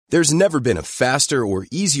There's never been a faster or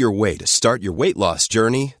easier way to start your weight loss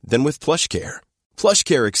journey than with PlushCare.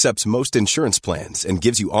 PlushCare accepts most insurance plans and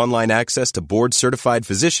gives you online access to board-certified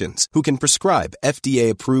physicians who can prescribe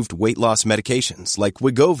FDA-approved weight loss medications like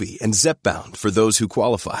Wegovy and Zepbound for those who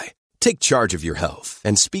qualify. Take charge of your health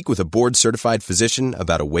and speak with a board-certified physician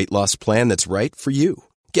about a weight loss plan that's right for you.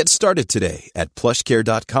 Get started today at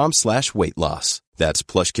plushcare.com/weight loss. That's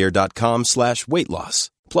plushcare.com/weight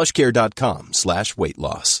loss. plushcare.com/weight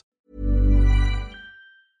loss.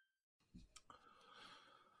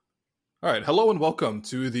 All right. Hello and welcome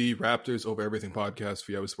to the Raptors Over Everything podcast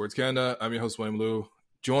for Yahoo Sports Canada. I'm your host, William Liu,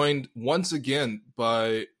 joined once again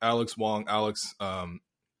by Alex Wong. Alex, a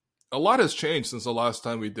lot has changed since the last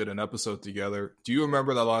time we did an episode together. Do you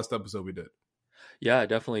remember that last episode we did? Yeah, I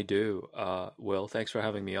definitely do. Will, thanks for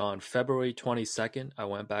having me on. February 22nd, I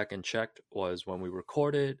went back and checked, was when we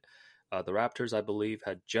recorded. The Raptors, I believe,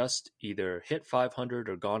 had just either hit 500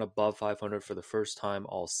 or gone above 500 for the first time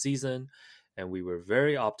all season. And we were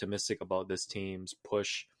very optimistic about this team's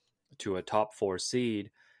push to a top 4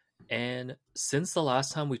 seed. And since the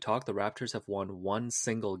last time we talked, the Raptors have won one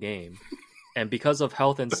single game. And because of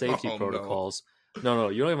health and safety protocols, no,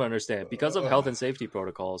 you don't even understand. Because of health and safety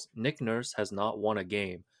protocols, Nick Nurse has not won a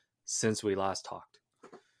game since we last talked.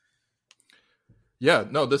 Yeah,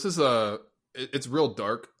 no, this is it's real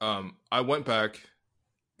dark. I went back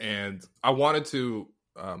and I wanted to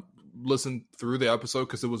listen through the episode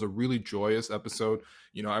because it was a really joyous episode.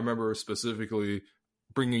 You know, I remember specifically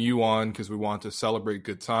bringing you on because we wanted to celebrate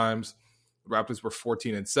good times. The Raptors were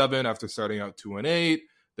 14-7 after starting out 2-8.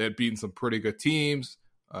 They had beaten some pretty good teams,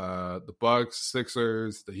 the Bucks,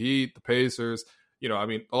 Sixers, the Heat, the Pacers. You know, I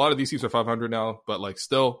mean, a lot of these teams are 500 now, but like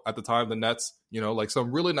still at the time, the Nets, you know, like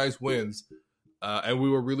some really nice wins. And we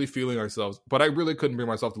were really feeling ourselves, but I really couldn't bring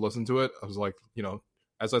myself to listen to it. I was like, you know,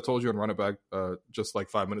 as I told you on Run It Back just like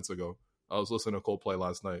 5 minutes ago, I was listening to Coldplay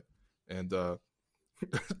last night and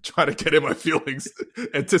trying to get in my feelings,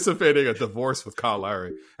 anticipating a divorce with Kyle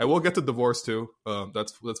Lowry. And we'll get to divorce too.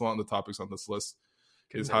 That's one of the topics on this list.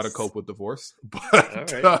 Is how to cope with divorce.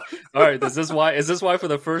 But, all right. Is this why for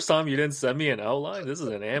the first time you didn't send me an outline? This is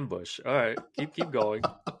an ambush. All right, keep going.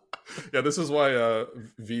 Yeah, this is why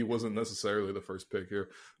V wasn't necessarily the first pick here.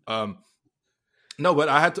 No, but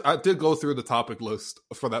I did go through the topic list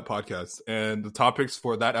for that podcast, and the topics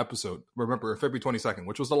for that episode. Remember, February 22nd,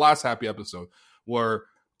 which was the last happy episode, were: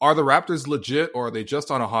 are the Raptors legit, or are they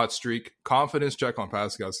just on a hot streak? Confidence check on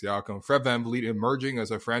Pascal Siakam. Fred VanVleet emerging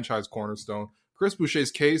as a franchise cornerstone. Chris Boucher's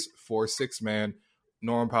case for six-man,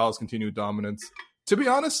 Norman Powell's continued dominance. To be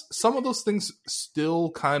honest, some of those things still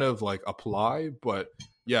kind of like apply, but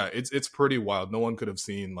yeah, it's pretty wild. No one could have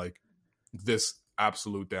seen like this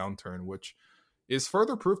absolute downturn, which is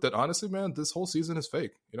further proof that honestly, man, this whole season is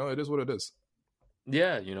fake. You know, it is what it is.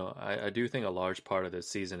 Yeah, you know, I do think a large part of this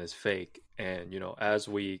season is fake. And, you know, as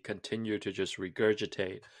we continue to just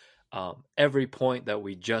regurgitate every point that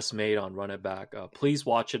we just made on Run It Back, please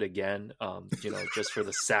watch it again, you know, just for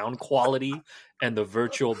the sound quality and the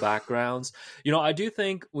virtual backgrounds. You know, I do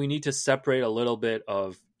think we need to separate a little bit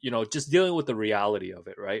of, you know, just dealing with the reality of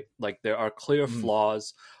it, right? Like there are clear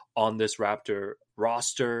flaws on this Raptor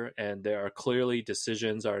roster, and there are clearly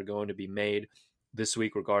decisions that are going to be made this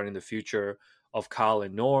week regarding the future of Kyle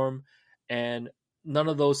and Norm. And none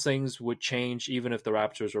of those things would change even if the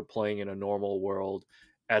Raptors were playing in a normal world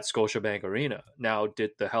at Scotiabank Arena. Now,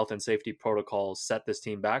 did the health and safety protocols set this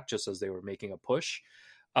team back just as they were making a push?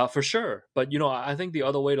 For sure. But, you know, I think the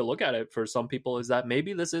other way to look at it for some people is that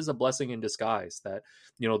maybe this is a blessing in disguise, that,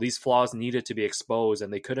 you know, these flaws needed to be exposed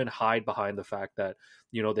and they couldn't hide behind the fact that,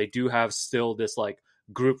 you know, they do have still this like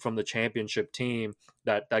group from the championship team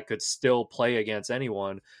that could still play against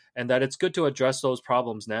anyone, and that it's good to address those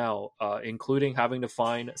problems now, including having to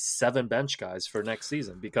find 7 bench guys for next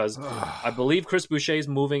season, because I believe Chris Boucher is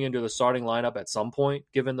moving into the starting lineup at some point,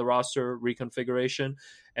 given the roster reconfiguration.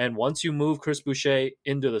 And once you move Chris Boucher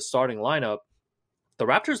into the starting lineup, the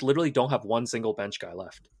Raptors literally don't have one single bench guy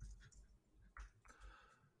left.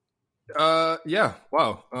 Yeah.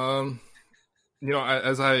 Wow. You know,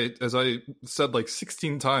 as I said like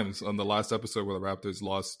 16 times on the last episode where the Raptors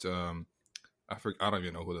lost, I don't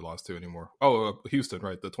even know who they lost to anymore. Oh, Houston,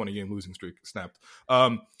 right? The 20-game losing streak snapped.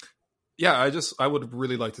 Yeah, I would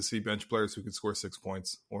really like to see bench players who could score 6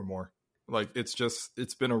 points or more. Like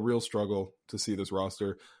it's been a real struggle to see this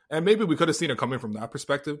roster, and maybe we could have seen it coming from that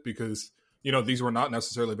perspective because, you know, these were not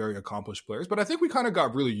necessarily very accomplished players. But I think we kind of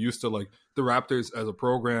got really used to like the Raptors as a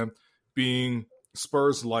program being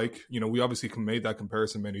Spurs-like. You know, we obviously made that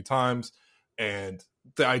comparison many times, and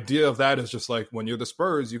the idea of that is just like when you're the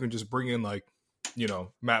Spurs, you can just bring in like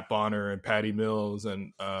Matt Bonner and Patty Mills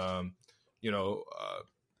and Rasho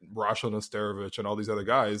Nesterovic and all these other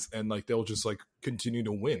guys, and like they'll just like continue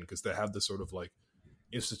to win because they have this sort of like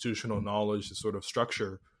institutional knowledge, this sort of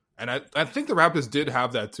structure. And I think the Raptors did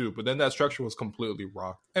have that too, but then that structure was completely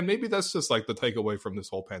rocked. And maybe that's just like the takeaway from this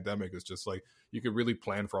whole pandemic is just like you could really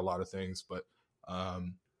plan for a lot of things, but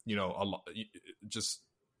just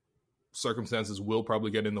circumstances will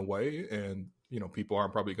probably get in the way, and people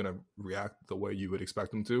aren't probably going to react the way you would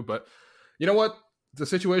expect them to. But you know what? The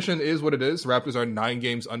situation is what it is. The Raptors are 9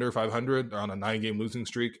 games under 500. They're on a 9-game losing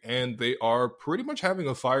streak, and they are pretty much having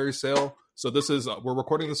a fire sale. So this is we're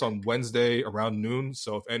recording this on Wednesday around noon.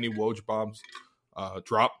 So if any Woj bombs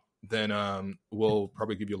drop, then we'll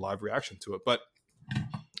probably give you a live reaction to it. But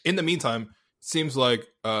in the meantime, it seems like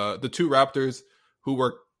the two Raptors who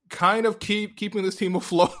were kind of keeping this team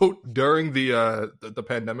afloat during the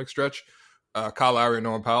pandemic stretch, Kyle Lowry and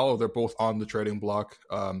Norman Powell, they're both on the trading block.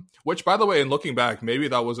 Which, by the way, in looking back, maybe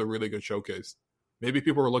that was a really good showcase. Maybe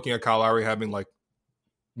people were looking at Kyle Lowry having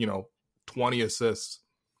 20 assists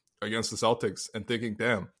against the Celtics and thinking,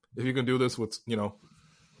 damn, if you can do this with,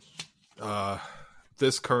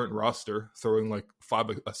 this current roster, throwing like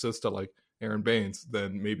 5 assists to like Aaron Baines,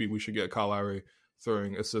 then maybe we should get Kyle Lowry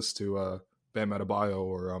throwing assists to Bam Adebayo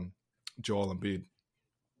or Joel Embiid.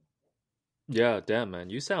 Yeah, damn,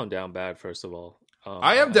 man, you sound down bad. First of all,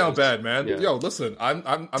 I am down bad, man. Yeah. Yo, listen,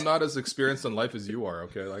 I'm not as experienced in life as you are.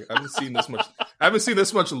 Okay, like I haven't seen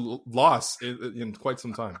this much loss in quite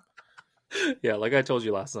some time. Yeah, like I told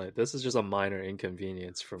you last night, this is just a minor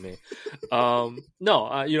inconvenience for me.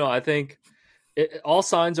 I think all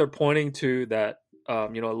signs are pointing to that.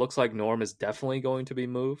 It looks like Norm is definitely going to be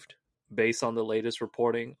moved based on the latest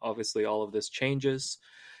reporting. Obviously, all of this changes.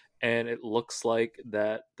 And it looks like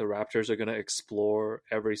that the Raptors are going to explore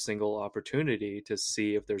every single opportunity to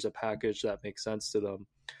see if there's a package that makes sense to them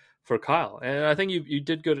for Kyle. And I think you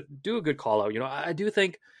did do a good call out. I do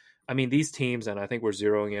think, these teams, and I think we're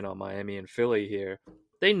zeroing in on Miami and Philly here,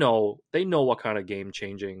 they know what kind of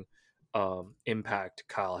game-changing impact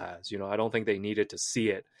Kyle has. I don't think they needed to see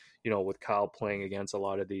it, with Kyle playing against a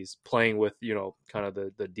lot of these, playing with, kind of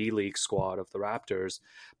the D-League squad of the Raptors.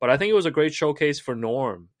 But I think it was a great showcase for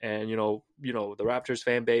Norm and, the Raptors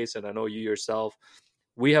fan base. And I know you yourself,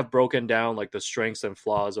 we have broken down like the strengths and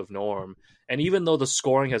flaws of Norm. And even though the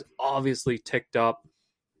scoring has obviously ticked up,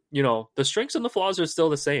 the strengths and the flaws are still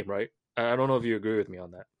the same, right? I don't know if you agree with me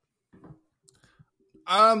on that.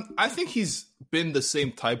 I think he's been the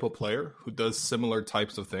same type of player who does similar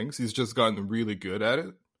types of things. He's just gotten really good at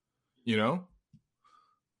it.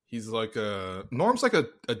 He's like Norm's like a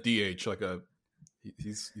DH,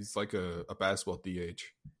 he's like a basketball DH.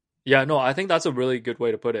 Yeah, no, I think that's a really good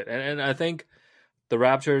way to put it. And I think the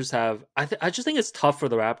Raptors have, I just think it's tough for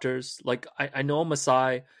the Raptors. Like I know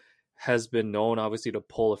Masai has been known obviously to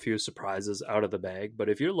pull a few surprises out of the bag, but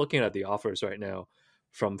if you're looking at the offers right now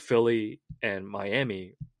from Philly and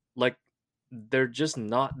Miami, like they're just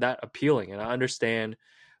not that appealing. And I understand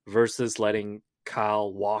versus letting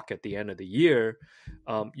Kyle walk at the end of the year,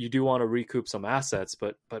 you do want to recoup some assets,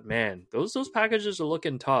 but man, those packages are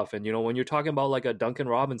looking tough. And when you're talking about like a Duncan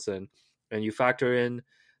Robinson, and you factor in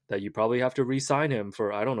that you probably have to re-sign him for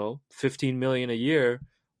 $15 million a year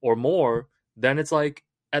or more, then it's like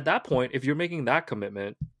at that point, if you're making that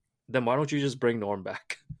commitment, then why don't you just bring Norm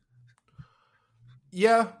back?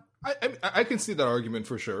 Yeah, I can see that argument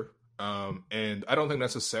for sure. And I don't think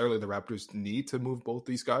necessarily the Raptors need to move both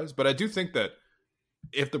these guys, but I do think that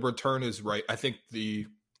if the return is right, I think the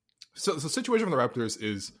situation for the Raptors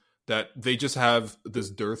is that they just have this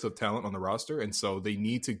dearth of talent on the roster, and so they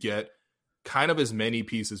need to get kind of as many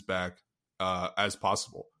pieces back as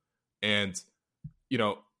possible. And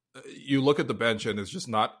you look at the bench, and there's just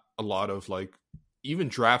not a lot of like even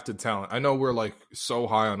drafted talent. I know we're like so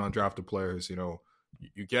high on undrafted players.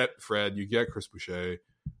 You get Fred, you get Chris Boucher,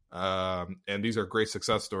 and these are great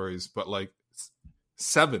success stories. But like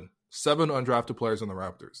seven undrafted players on the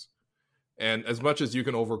Raptors. And as much as you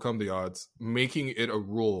can overcome the odds, making it a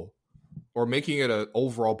rule or making it an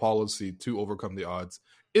overall policy to overcome the odds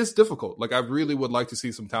is difficult. Like I really would like to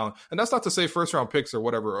see some talent. And that's not to say first round picks or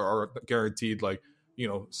whatever are guaranteed like,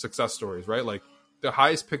 success stories, right? Like the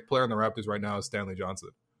highest picked player in the Raptors right now is Stanley Johnson.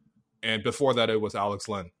 And before that, it was Alex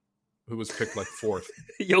Len, who was picked like 4th.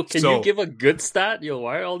 Yo, can you give a good stat? Yo,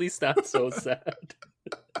 why are all these stats so sad?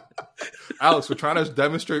 Alex, we're trying to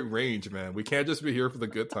demonstrate range, man. We can't just be here for the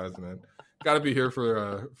good times, man. Got to be here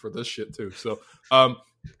for this shit too. So,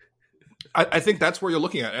 I think that's where you're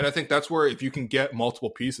looking at, and I think that's where if you can get multiple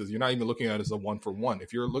pieces, you're not even looking at it as a 1-for-1.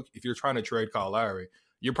 If you're trying to trade Kyle Lowry,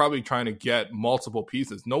 you're probably trying to get multiple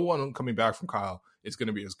pieces. No one coming back from Kyle is going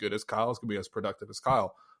to be as good as Kyle. It's going to be as productive as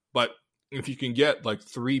Kyle. But if you can get like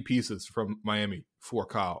 3 pieces from Miami for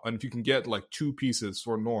Kyle, and if you can get like 2 pieces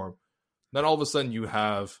for Norm, then all of a sudden you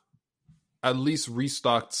have at least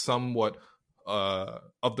restocked somewhat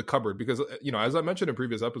of the cupboard. Because, you know, as I mentioned in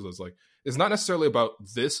previous episodes, like, it's not necessarily about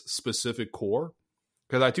this specific core,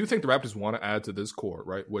 because I do think the Raptors want to add to this core,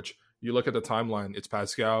 right? Which you look at the timeline, it's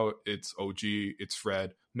Pascal, it's OG, it's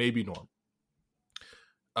Fred, maybe Norm.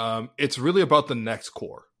 It's really about the next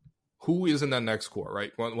core. Who is in that next core,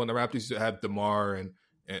 right? When the Raptors had DeMar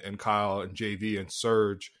and Kyle and JV and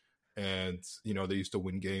Serge, and, you know, they used to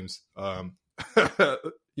win games.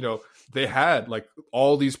 You know, they had like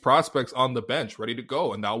all these prospects on the bench ready to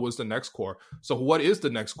go, and that was the next core. So what is the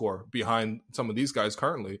next core behind some of these guys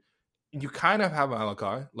currently? You kind of have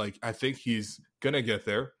Malachi. Like, I think he's going to get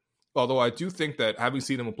there. Although I do think that, having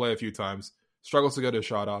seen him play a few times, struggles to get his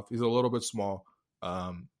shot off. He's a little bit small.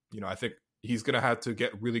 You know, I think he's going to have to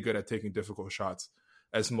get really good at taking difficult shots,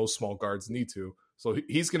 as most small guards need to. So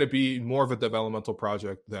he's going to be more of a developmental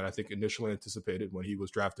project than I think initially anticipated when he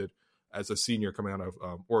was drafted as a senior coming out of,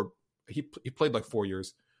 or he played like 4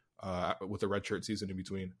 years with a redshirt season in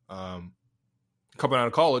between coming out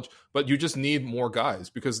of college. But you just need more guys,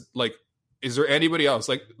 because, like, is there anybody else?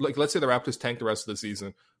 Like let's say the Raptors tank the rest of the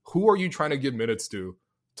season. Who are you trying to give minutes to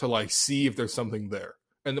like see if there's something there?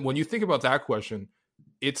 And when you think about that question,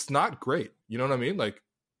 it's not great. You know what I mean? Like,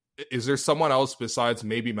 is there someone else besides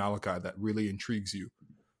maybe Malachi that really intrigues you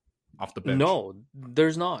off the bench? No,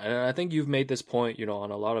 there's not. And I think you've made this point, you know, on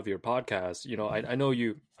a lot of your podcasts. You know, I know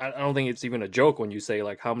I don't think it's even a joke when you say,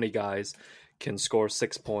 like, how many guys can score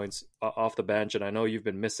 6 points off the bench. And I know you've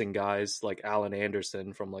been missing guys like Alan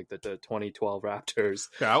Anderson from like the 2012 Raptors.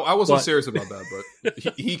 Yeah, I wasn't serious about that, but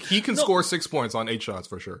he can score 6 points on 8 shots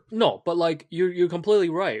for sure. No, but like you're completely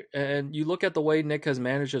right. And you look at the way Nick has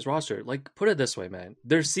managed his roster. Like, put it this way, man.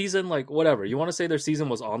 Their season, like, whatever. You want to say their season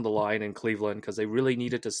was on the line in Cleveland because they really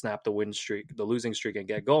needed to snap the losing streak and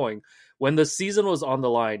get going. When the season was on the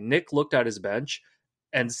line, Nick looked at his bench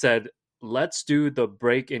and said, let's do the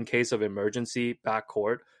break in case of emergency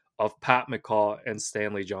backcourt of Pat McCaw and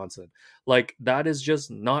Stanley Johnson. Like, that is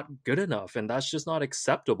just not good enough. And that's just not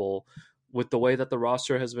acceptable with the way that the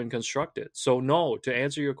roster has been constructed. So no, to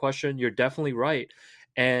answer your question, you're definitely right.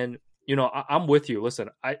 And, you know, I'm with you. Listen,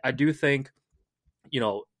 I do think, you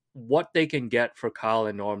know, what they can get for Kyle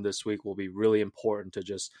and Norm this week will be really important to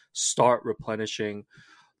just start replenishing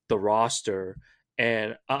the roster.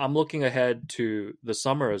 And I'm looking ahead to the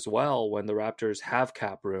summer as well, when the Raptors have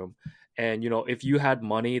cap room. And, you know, if you had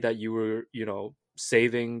money that you were, you know,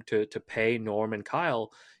 saving to pay Norm and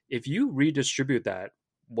Kyle, if you redistribute that,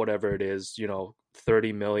 whatever it is, you know,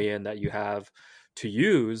 30 million that you have to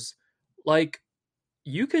use, like,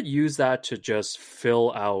 you could use that to just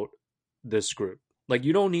fill out this group. Like,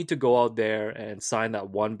 you don't need to go out there and sign that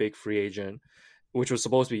one big free agent, which was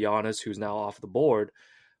supposed to be Giannis, who's now off the board.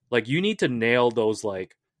 Like, you need to nail those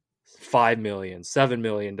like $5 million, $7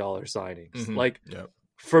 million signings. Mm-hmm. Like,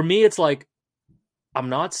 for me, it's like, I'm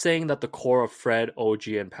not saying that the core of Fred, OG,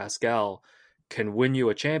 and Pascal can win you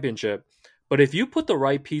a championship, but if you put the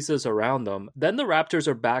right pieces around them, then the Raptors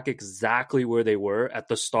are back exactly where they were at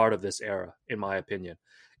the start of this era, in my opinion.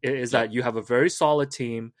 Is that you have a very solid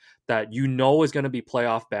team that you know is going to be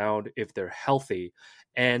playoff bound if they're healthy,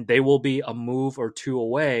 and they will be a move or two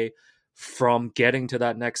away from getting to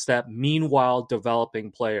that next step, meanwhile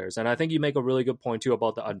developing players. And I think you make a really good point too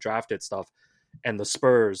about the undrafted stuff and the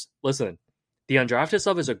Spurs. Listen, the undrafted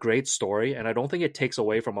stuff is a great story, and I don't think it takes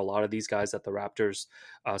away from a lot of these guys that the Raptors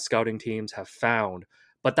scouting teams have found,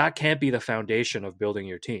 but that can't be the foundation of building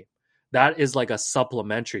your team. That is like a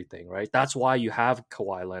supplementary thing, right? That's why you have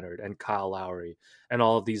Kawhi Leonard and Kyle Lowry and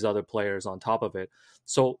all of these other players on top of it.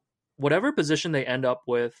 So whatever position they end up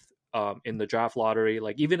with in the draft lottery,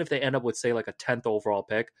 like even if they end up with, say, like a 10th overall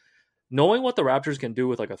pick, knowing what the Raptors can do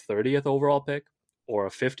with like a 30th overall pick or a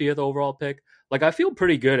 50th overall pick, like I feel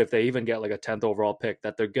pretty good if they even get like a 10th overall pick,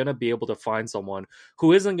 that they're going to be able to find someone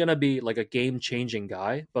who isn't going to be like a game-changing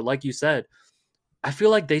guy. But like you said, I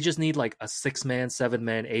feel like they just need like a 6-man,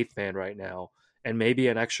 7-man, 8-man right now, and maybe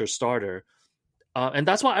an extra starter. And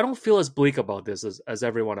that's why I don't feel as bleak about this as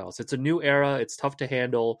everyone else. It's a new era. It's tough to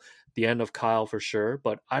handle the end of Kyle for sure,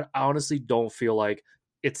 but I honestly don't feel like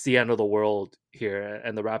it's the end of the world here,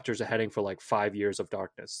 and the Raptors are heading for like 5 years of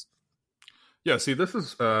darkness. Yeah, see, this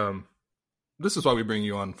is why we bring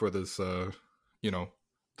you on for this, the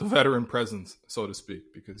veteran presence, so to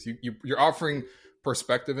speak, because you're offering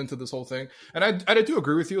perspective into this whole thing. And I do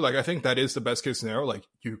agree with you. Like, I think that is the best case scenario. Like,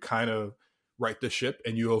 you kind of right the ship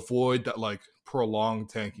and you avoid that like prolonged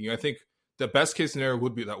tanking. I think the best case scenario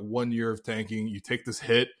would be that 1 year of tanking. You take this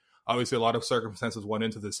hit. Obviously, a lot of circumstances went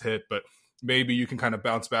into this hit, but maybe you can kind of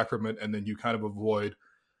bounce back from it, and then you kind of avoid,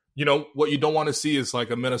 what you don't want to see is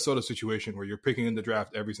like a Minnesota situation where you're picking in the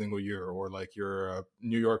draft every single year, or like your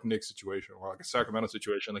New York Knicks situation, or like a Sacramento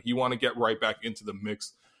situation. Like, you want to get right back into the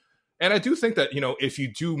mix. And I do think that, if you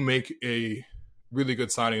do make a really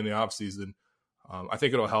good signing in the offseason, I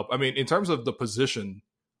think it'll help. I mean, in terms of the position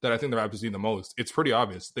that I think the Raptors need the most, it's pretty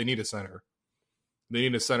obvious. They need a center. They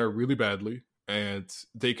need a center really badly, and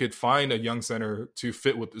they could find a young center to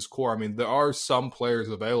fit with this core. I mean, there are some players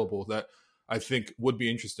available that I think would be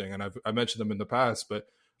interesting, and I mentioned them in the past, but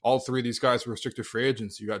all three of these guys were restricted free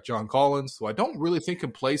agents. You got John Collins, who I don't really think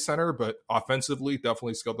can play center, but offensively,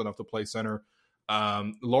 definitely skilled enough to play center.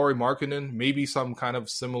 Lauri Markkanen, maybe some kind of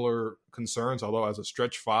similar concerns, although as a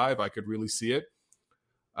stretch five, I could really see it.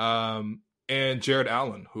 And Jared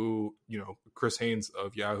Allen, who, Chris Haynes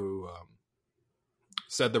of Yahoo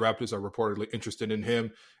said the Raptors are reportedly interested in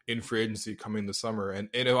him in free agency coming this summer. And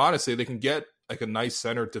honestly, they can get like a nice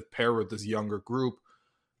center to pair with this younger group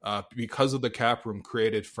because of the cap room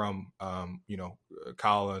created from,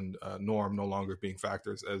 Kyle and Norm no longer being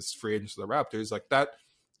factors as free agents of the Raptors. Like, that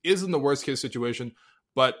isn't the worst case situation.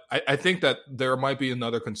 But I think that there might be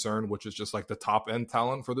another concern, which is just like the top end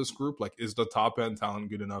talent for this group. Like, is the top end talent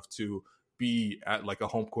good enough to be at like a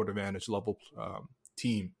home court advantage level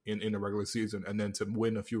team in the regular season, and then to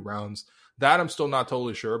win a few rounds? That I'm still not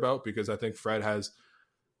totally sure about, because I think Fred has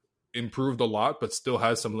improved a lot, but still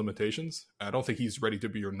has some limitations. I don't think he's ready to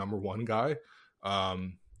be your number one guy.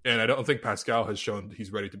 And I don't think Pascal has shown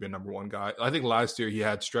he's ready to be a number one guy. I think last year he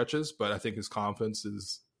had stretches, but I think his confidence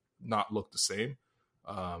is not looked the same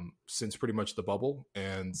since pretty much the bubble.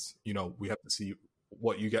 And, we have to see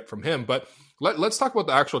what you get from him. But let's talk about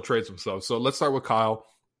the actual trades themselves. So let's start with Kyle.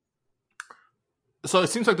 So it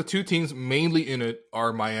seems like the two teams mainly in it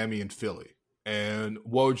are Miami and Philly. And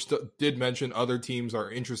Woj did mention other teams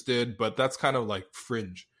are interested, but that's kind of like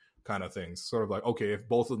fringe kind of things. Sort of like, okay, if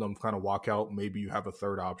both of them kind of walk out, maybe you have a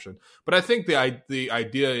third option. But I think the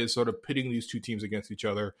idea is sort of pitting these two teams against each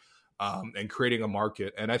other and creating a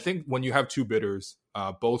market. And I think when you have two bidders,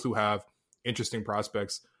 both who have interesting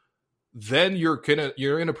prospects, then you're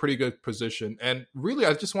in a pretty good position. And really,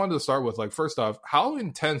 I just wanted to start with, like, first off, how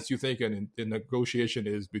intense do you think a negotiation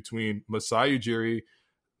is between Masai Ujiri,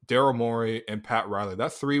 Daryl Morey, and Pat Riley?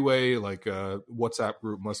 That three-way WhatsApp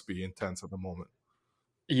group must be intense at the moment.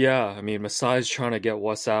 Yeah, I mean, Masai's trying to get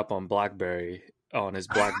WhatsApp on BlackBerry, on his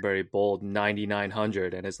BlackBerry Bold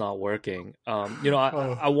 9900, and it's not working.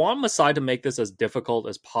 I want Masai to make this as difficult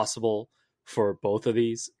as possible for both of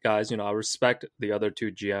these guys. I respect the other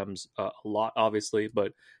two GMs a lot, obviously,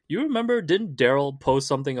 but you remember, didn't Daryl post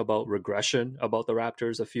something about regression about the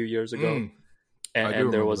Raptors a few years ago?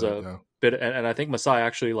 And there was a bit, and I think Masai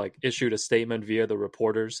actually issued a statement via the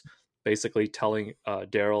reporters, basically telling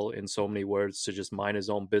Daryl in so many words to just mind his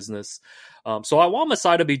own business. So I want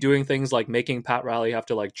Masai to be doing things like making Pat Riley have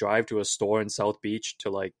to drive to a store in South Beach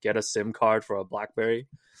to get a SIM card for a BlackBerry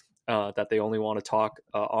that they only want to talk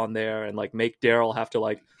on there, and make Daryl have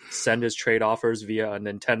to send his trade offers via a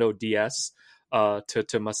Nintendo DS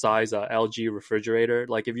to Masai's LG refrigerator.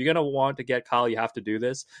 If you're gonna want to get Kyle, you have to do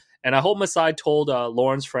this. And I hope Masai told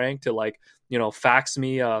Lawrence Frank to fax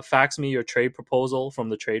me your trade proposal from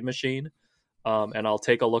the trade machine, and I'll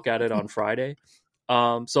take a look at it on Friday.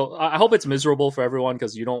 So I hope it's miserable for everyone,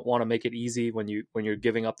 because you don't want to make it easy when you're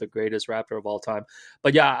giving up the greatest Raptor of all time.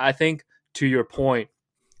 But yeah, I think to your point,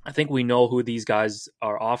 I think we know who these guys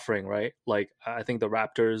are offering, right? I think the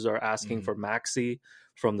Raptors are asking for Maxey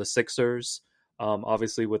from the Sixers.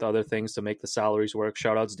 Obviously with other things to make the salaries work.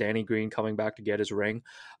 Shout outs Danny Green coming back to get his ring.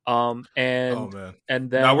 And then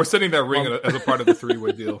now we're sending that ring as a part of the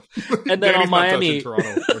three-way deal. And then on Miami,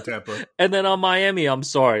 Toronto or Tampa. And then on Miami, I'm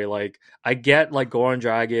sorry, I get Goran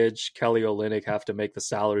Dragic, Kelly Olynyk have to make the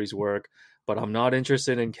salaries work, but I'm not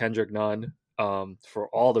interested in Kendrick Nunn for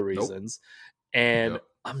all the reasons. Nope. And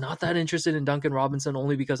I'm not that interested in Duncan Robinson,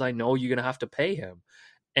 only because I know you're going to have to pay him.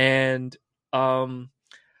 And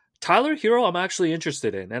Tyler Hero, I'm actually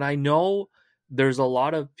interested in. And I know there's a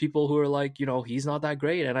lot of people who are he's not that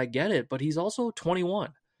great. And I get it, but he's also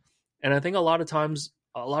 21. And I think a lot of times,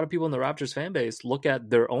 a lot of people in the Raptors fan base look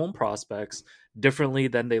at their own prospects differently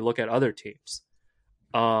than they look at other teams.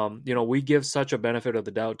 We give such a benefit of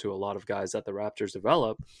the doubt to a lot of guys that the Raptors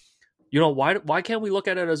develop. Why can't we look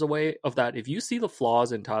at it as a way of that? If you see the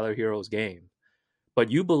flaws in Tyler Hero's game,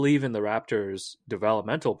 but you believe in the Raptors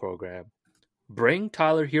developmental program, bring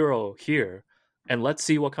Tyler Hero here and let's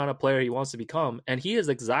see what kind of player he wants to become. And he is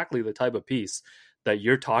exactly the type of piece that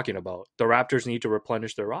you're talking about, the Raptors need to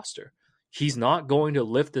replenish their roster. He's not going to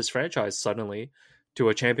lift this franchise suddenly to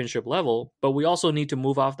a championship level, but we also need to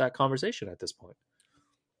move off that conversation at this point.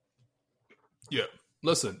 Yeah.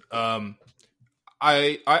 Listen,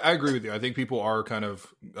 I agree with you. I think people are kind of,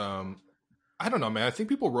 I don't know, man. I think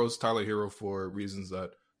people roast Tyler Hero for reasons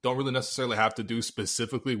that don't really necessarily have to do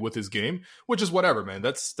specifically with his game, which is whatever, man.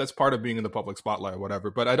 That's part of being in the public spotlight or whatever.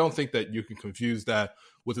 But I don't think that you can confuse that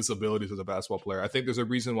with his abilities as a basketball player. I think there's a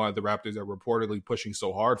reason why the Raptors are reportedly pushing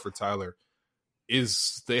so hard for Tyler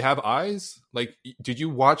is they have eyes. Like, did you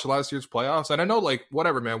watch last year's playoffs? And I know, like,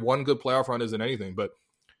 whatever, man, one good playoff run isn't anything, but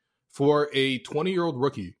for a 20-year-old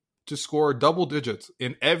rookie to score double digits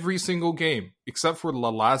in every single game, except for the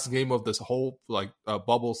last game of this whole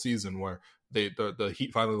bubble season where the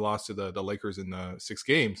Heat finally lost to the Lakers in 6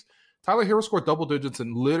 games, Tyler Hero scored double digits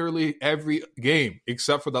in literally every game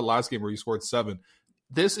except for that last game where he scored 7.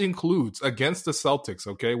 This includes against the Celtics,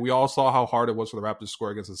 okay? We all saw how hard it was for the Raptors to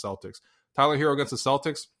score against the Celtics. Tyler Hero against the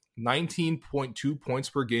Celtics, 19.2 points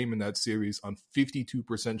per game in that series on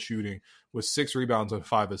 52% shooting with 6 rebounds and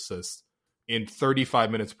 5 assists in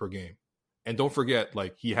 35 minutes per game. And don't forget,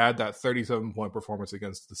 like, he had that 37-point performance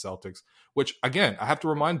against the Celtics, which, again, I have to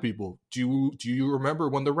remind people, do you remember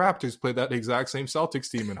when the Raptors played that exact same Celtics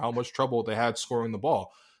team and how much trouble they had scoring the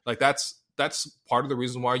ball? Like, that's part of the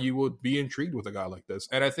reason why you would be intrigued with a guy like this.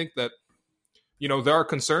 And I think that, you know, there are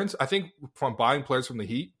concerns, I think, from buying players from the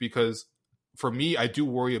Heat, because for me, I do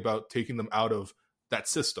worry about taking them out of that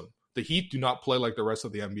system. The Heat do not play like the rest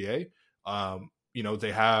of the NBA. You know,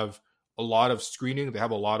 they have a lot of screening. They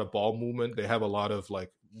have a lot of ball movement. They have a lot of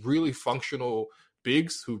like really functional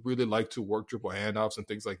bigs who really like to work dribble handoffs and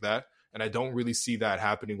things like that. And I don't really see that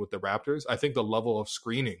happening with the Raptors. I think the level of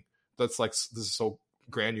screening, that's like, this is so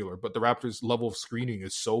granular, but the Raptors' level of screening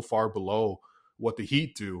is so far below what the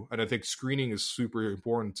Heat do. And I think screening is super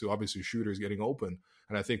important to obviously shooters getting open.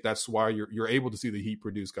 And I think that's why you're able to see the Heat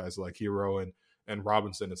produce guys like Hero and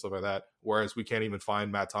Robinson and stuff like that. Whereas we can't even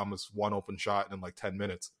find Matt Thomas one open shot in like 10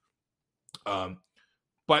 minutes.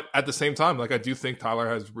 But at the same time, like, I do think Tyler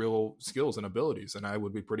has real skills and abilities, and I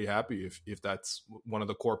would be pretty happy if that's one of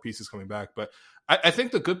the core pieces coming back. But I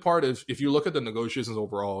think the good part is, if you look at the negotiations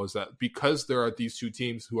overall, is that because there are these two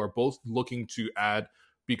teams who are both looking to add,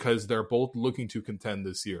 because they're both looking to contend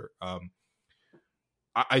this year,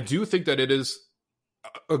 I do think that it is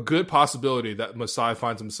a good possibility that Masai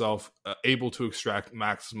finds himself able to extract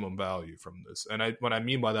maximum value from this. And what I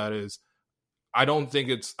mean by that is, I don't think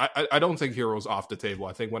Hero's off the table.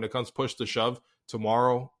 I think when it comes push to shove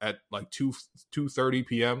tomorrow at like 2:30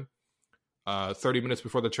 p.m., 30 minutes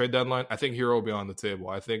before the trade deadline, I think Hero will be on the table.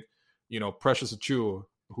 I think, you know, Precious Achiuwa,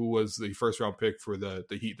 who was the first round pick for the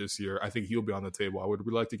Heat this year, I think he'll be on the table. I would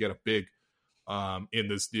really like to get a big in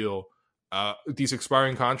this deal. These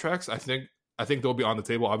expiring contracts, I think they'll be on the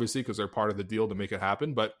table, obviously, because they're part of the deal to make it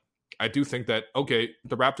happen. But I do think that, okay,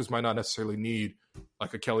 the Raptors might not necessarily need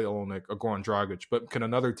like a Kelly Olynyk or Goran Dragic, but can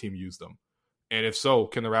another team use them? And if so,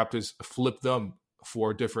 can the Raptors flip them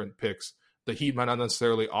for different picks? The Heat might not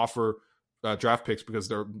necessarily offer draft picks because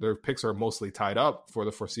their picks are mostly tied up for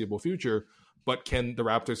the foreseeable future, but can the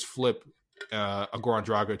Raptors flip a Goran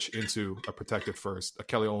Dragic into a protected first, a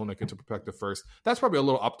Kelly Olynyk into protected first? That's probably a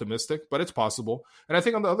little optimistic, but it's possible. And I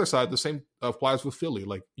think on the other side, the same applies with Philly.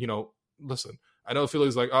 Like, you know, listen, I know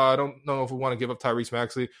Philly's like, I don't know if we want to give up Tyrese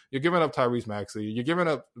Maxey. You're giving up Tyrese Maxey. You're giving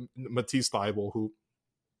up Matisse Thybulle, who,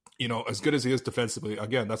 you know, as good as he is defensively,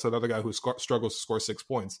 again, that's another guy who struggles to score 6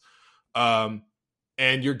 points. And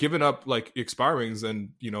you're giving up like expirings and,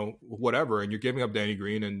 you know, whatever, and you're giving up Danny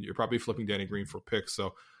Green, and you're probably flipping Danny Green for picks.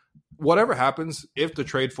 So whatever happens, if the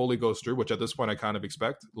trade fully goes through, which at this point I kind of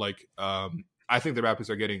expect, like, I think the Raptors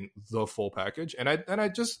are getting the full package. And I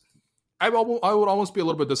would almost be a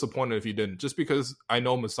little bit disappointed if he didn't, just because I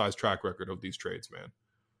know Masai's track record of these trades, man.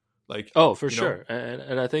 Like, oh, for sure.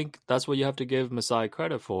 And I think that's what you have to give Masai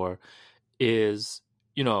credit for is,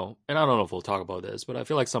 you know, and I don't know if we'll talk about this, but I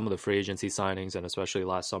feel like some of the free agency signings, and especially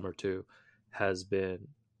last summer too, has been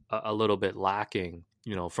a little bit lacking,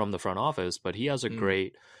 you know, from the front office, but he has a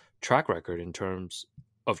great track record in terms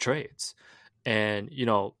of trades. And, you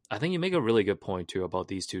know, I think you make a really good point too about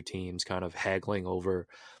these two teams kind of haggling over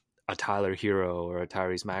a Tyler Hero or a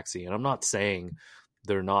Tyrese Maxey. And I'm not saying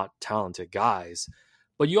they're not talented guys,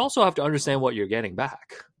 but you also have to understand what you're getting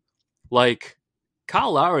back. Like,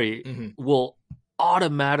 Kyle Lowry will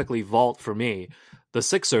automatically vault for me the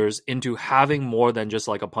Sixers into having more than just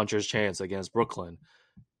like a puncher's chance against Brooklyn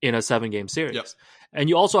in a 7-game series. Yep. And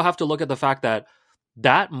you also have to look at the fact that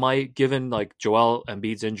might, given like Joel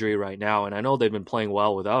Embiid's injury right now, and I know they've been playing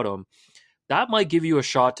well without him, that might give you a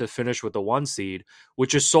shot to finish with the 1 seed,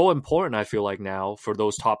 which is so important, I feel like, now for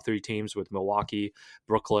those top 3 teams with Milwaukee,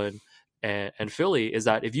 Brooklyn, and Philly, is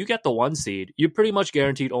that if you get the 1 seed, you're pretty much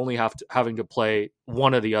guaranteed only having to play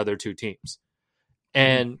one of the other 2 teams.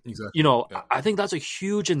 And, exactly. I think that's a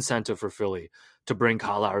huge incentive for Philly to bring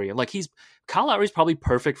Kyle Lowry. And like, Kyle Lowry's probably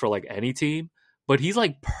perfect for like any team, but he's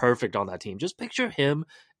like perfect on that team. Just picture him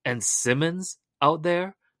and Simmons out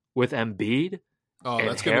there with Embiid. Oh, and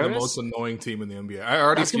that's going to be the most annoying team in the NBA. I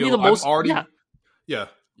already that's feel gonna be the most, yeah.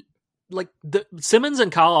 Like the Simmons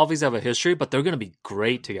and Kyle obviously have a history, but they're going to be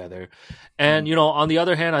great together. And, on the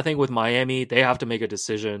other hand, I think with Miami, they have to make a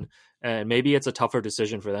decision, and maybe it's a tougher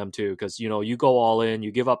decision for them too. Cause you go all in,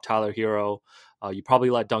 you give up Tyler Hero. You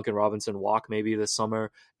probably let Duncan Robinson walk maybe this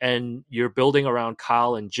summer, and you're building around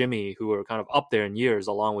Kyle and Jimmy, who are kind of up there in years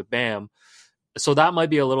along with Bam. So that might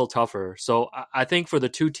be a little tougher. So I think for the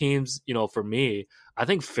 2 teams, for me, I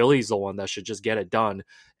think Philly's the one that should just get it done.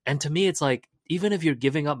 And to me, it's like, even if you're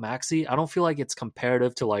giving up Maxey, I don't feel like it's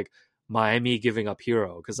comparative to like Miami giving up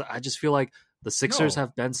Hero. Cause I just feel like the Sixers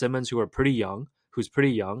have Ben Simmons who's pretty young.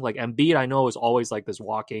 Like Embiid, I know, is always like this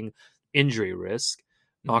walking injury risk,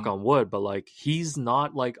 knock on wood, but like he's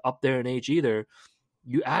not like up there in age either.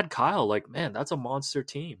 You add Kyle, like, man, that's a monster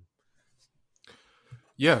team.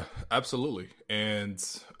 Yeah, absolutely. And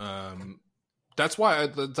that's why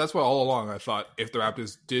all along I thought if the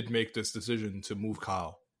Raptors did make this decision to move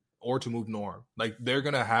Kyle or to move Norm, like they're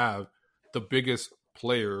going to have the biggest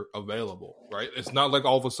player available, right? It's not like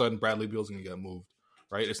all of a sudden Bradley Beal's going to get moved,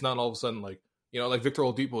 right? It's not all of a sudden like, like Victor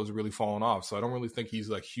Oladipo has really fallen off. So I don't really think he's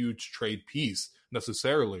like huge trade piece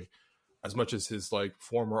necessarily, as much as his like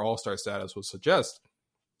former All-Star status would suggest.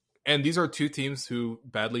 And these are 2 teams who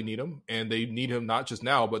badly need him, and they need him not just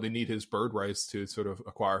now, but they need his bird rights to sort of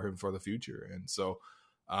acquire him for the future. And so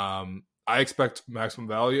I expect maximum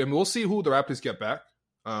value, and we'll see who the Raptors get back.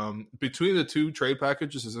 Between the 2 trade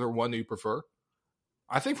packages, is there one that you prefer?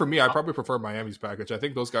 I think for me, I probably prefer Miami's package. I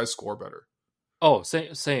think those guys score better. Oh,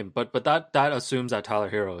 same. But that assumes that Tyler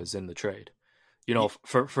Hero is in the trade.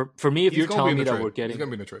 For me, if you're telling me that we're getting, he's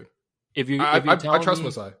gonna be in the trade. I trust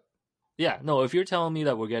Masai. Yeah, no. If you're telling me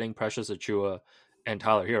that we're getting Precious Achiuwa and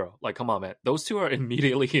Tyler Hero, like, come on, man, those 2 are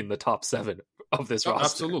immediately in the top 7 of this roster.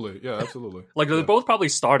 Absolutely, yeah, absolutely. Like they're both probably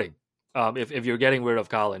starting. If you're getting rid of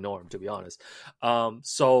Kyle and Norm, to be honest.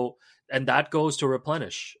 And that goes to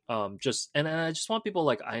replenish. And I just want people,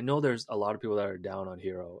 like, I know there's a lot of people that are down on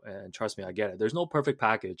Hero, and trust me, I get it. There's no perfect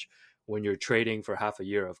package when you're trading for half a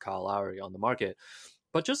year of Kyle Lowry on the market.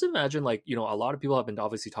 But just imagine, like, a lot of people have been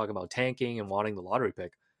obviously talking about tanking and wanting the lottery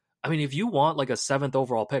pick. I mean, if you want like a 7th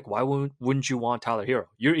overall pick, why wouldn't you want Tyler Hero?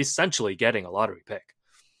 You're essentially getting a lottery pick.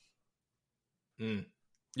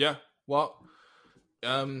 Yeah. Well,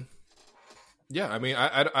 yeah. I mean,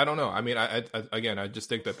 I don't know. I mean, I just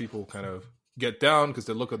think that people kind of get down because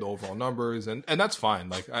they look at the overall numbers, and that's fine.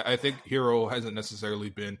 Like, I think Hero hasn't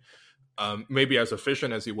necessarily been maybe as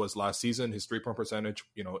efficient as he was last season. His 3-point percentage,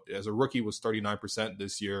 as a rookie was 39%.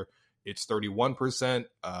 This year, it's 31%.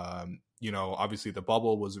 Obviously the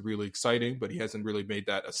bubble was really exciting, but he hasn't really made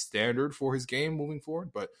that a standard for his game moving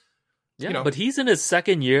forward. But but he's in his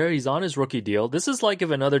 2nd year. He's on his rookie deal. This is like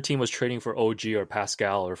if another team was trading for OG or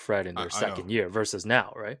Pascal or Fred in their 2nd year versus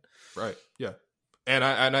now, right? Right. Yeah. And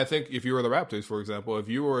I think if you were the Raptors, for example, if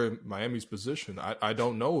you were in Miami's position, I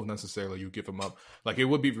don't know necessarily you give him up. Like, it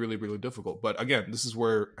would be really, really difficult. But again, this is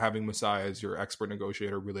where having Masai as your expert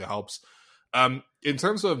negotiator really helps. In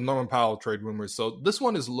terms of Norman Powell trade rumors, so this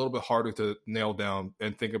one is a little bit harder to nail down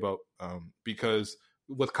and think about because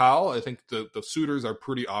with Kyle, I think the suitors are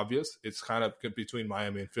pretty obvious. It's kind of between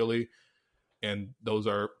Miami and Philly, and those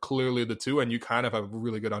are clearly the 2, and you kind of have a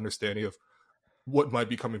really good understanding of what might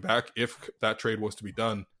be coming back if that trade was to be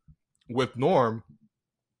done. With Norm,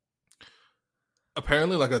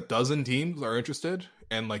 apparently like a dozen teams are interested,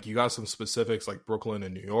 and like you got some specifics like Brooklyn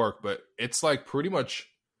and New York, but it's like pretty much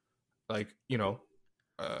like,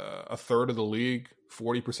 a third of the league,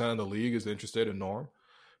 40% of the league is interested in Norm.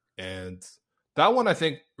 And that one, I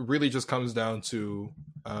think, really just comes down to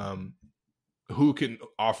who can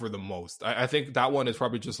offer the most. I think that one is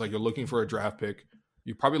probably just like you're looking for a draft pick.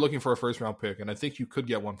 You're probably looking for a 1st-round pick, and I think you could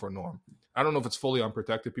get one for Norm. I don't know if it's fully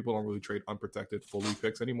unprotected. People don't really trade unprotected fully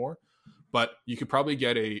picks anymore. But you could probably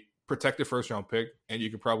get a protected 1st-round pick, and you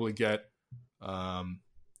could probably get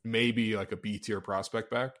maybe like a B-tier prospect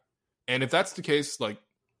back. And if that's the case, like,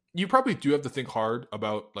 you probably do have to think hard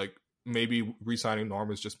about like maybe re-signing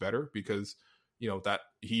Norm is just better because that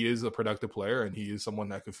he is a productive player and he is someone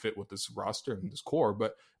that could fit with this roster and this core.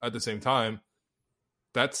 But at the same time,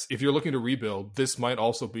 that's if you're looking to rebuild, this might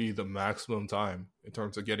also be the maximum time in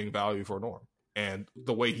terms of getting value for Norm. And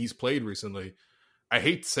the way he's played recently, I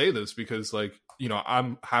hate to say this because, like, you know,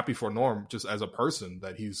 I'm happy for Norm just as a person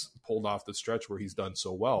that he's pulled off the stretch where he's done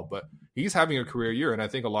so well, but he's having a career year. And I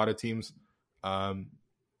think a lot of teams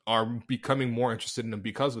are becoming more interested in him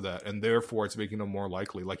because of that. And therefore it's making him more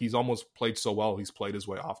likely. Like, he's almost played so well, he's played his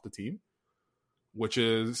way off the team, which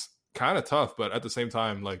is kind of tough. But at the same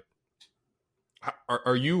time, like,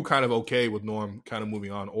 are you kind of okay with Norm kind of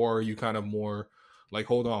moving on? Or are you kind of more like,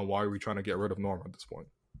 hold on, why are we trying to get rid of Norm at this point?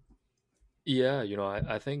 Yeah, you know,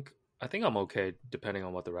 I think I'm okay depending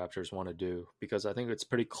on what the Raptors want to do, because I think it's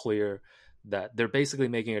pretty clear that they're basically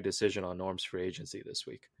making a decision on Norm's free agency this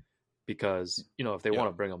week. Because, you know, if they want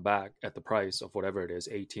to bring him back at the price of whatever it is,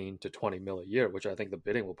 18 to 20 mil a year, which I think the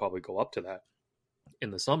bidding will probably go up to that in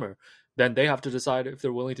the summer, then they have to decide if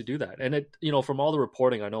they're willing to do that. And it, you know, from all the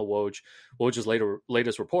reporting, I know Woj's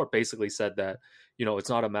latest report basically said that, you know, it's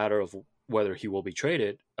not a matter of whether he will be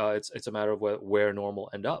traded. It's a matter of where Norm will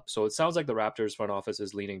end up. So it sounds like the Raptors front office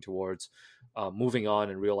is leaning towards moving on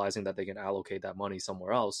and realizing that they can allocate that money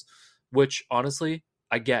somewhere else, which honestly,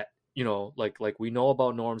 I get. You know, like we know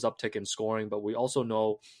about Norm's uptick in scoring, but we also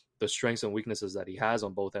know the strengths and weaknesses that he has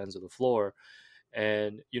on both ends of the floor.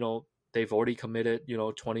 And, you know, they've already committed, you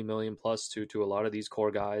know, 20 million plus to a lot of these core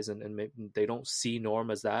guys, and they don't see Norm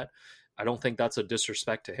as that. I don't think that's a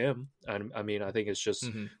disrespect to him. I mean, I think it's just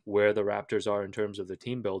where the Raptors are in terms of the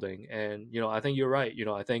team building. And, you know, I think you're right. You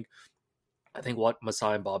know, I think what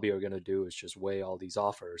Masai and Bobby are going to do is just weigh all these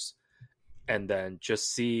offers and then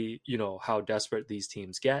just see, you know, how desperate these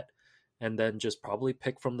teams get. And then just probably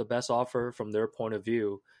pick from the best offer from their point of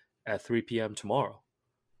view at 3 p.m. tomorrow.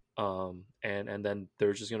 And then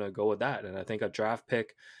they're just going to go with that. And I think a draft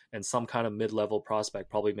pick and some kind of mid-level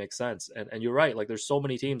prospect probably makes sense. And you're right. Like, there's so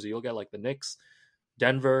many teams. You'll get like the Knicks,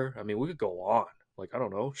 Denver. I mean, we could go on. Like, I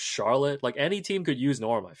don't know, Charlotte. Like, any team could use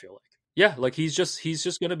Norm, I feel like. Yeah, like he's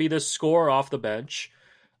just going to be this scorer off the bench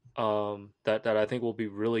that I think will be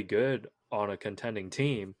really good on a contending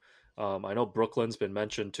team. I know Brooklyn's been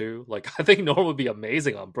mentioned too. Like, I think Norm would be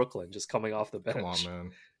amazing on Brooklyn, just coming off the bench. Come on,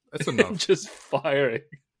 man. That's enough. Just firing,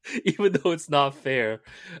 even though it's not fair.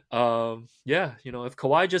 Yeah, you know, if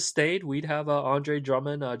Kawhi just stayed, we'd have Andre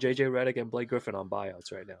Drummond, JJ Redick, and Blake Griffin on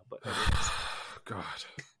buyouts right now. But God.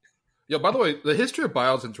 Yeah, by the way, the history of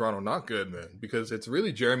buyouts in Toronto, not good, man, because it's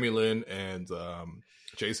really Jeremy Lin and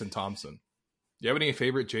Jason Thompson. Do you have any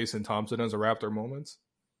favorite Jason Thompson as a Raptor moments?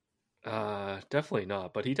 Definitely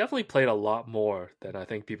not, but he definitely played a lot more than I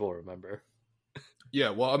think people remember. Yeah,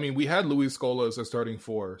 well, I mean, we had Luis Scola as a starting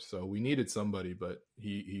four, so we needed somebody, but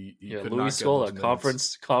he could Luis not Scola,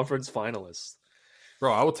 conference finalist.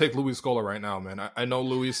 Bro, I will take Luis Scola right now, man. I know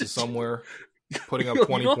Luis is somewhere putting up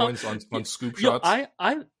 20 points on scoop shots.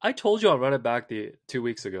 I told you on Run It Back 2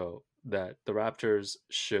 weeks ago that the Raptors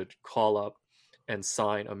should call up and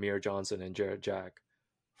sign Amir Johnson and Jarrett Jack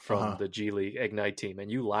from the G League Ignite team, and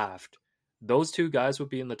you laughed. Those two guys would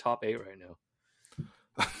be in the top 8 right now.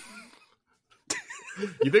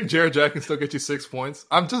 You think Jarrett Jack can still get you 6 points?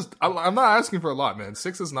 I'm not asking for a lot, man.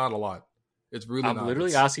 6 is not a lot. It's really not. I'm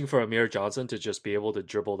literally asking for Amir Johnson to just be able to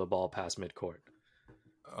dribble the ball past midcourt.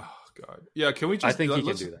 Oh God, yeah. Can we just? I think he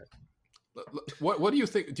can do that. What do you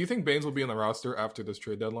think? Do you think Baines will be on the roster after this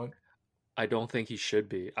trade deadline? I don't think he should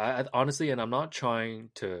be. I honestly, and I'm not trying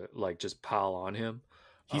to like just pile on him.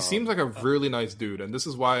 He seems like a really nice dude, and this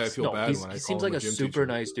is why I feel bad when I call him a gym teacher. He seems like a super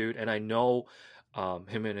nice dude, and I know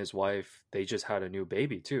him and his wife, they just had a new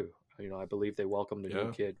baby too. You know, I believe they welcomed a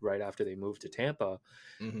new kid right after they moved to Tampa,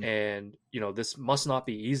 and you know, this must not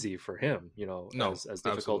be easy for him. You know, as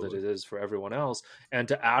difficult as it is for everyone else. And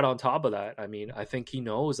to add on top of that, I mean, I think he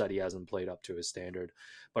knows that he hasn't played up to his standard,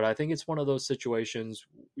 but I think it's one of those situations,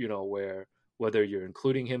 you know, where whether you're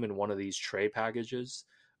including him in one of these trade packages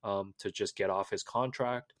to just get off his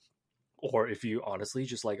contract, or if you honestly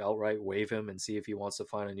just like outright waive him and see if he wants to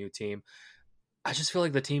find a new team. I just feel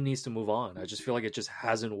like the team needs to move on. I just feel like it just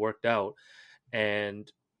hasn't worked out.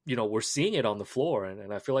 And, you know, we're seeing it on the floor.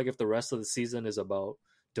 And I feel like if the rest of the season is about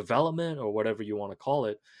development or whatever you want to call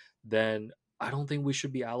it, then I don't think we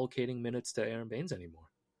should be allocating minutes to Aaron Baines anymore.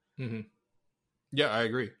 Mm-hmm. Yeah, I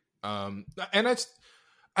agree. And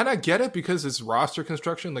I get it because it's roster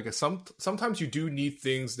construction. Like sometimes you do need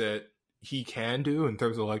things that he can do in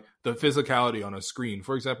terms of like the physicality on a screen.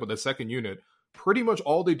 For example, the second unit, pretty much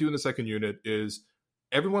all they do in the second unit is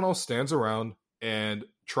everyone else stands around and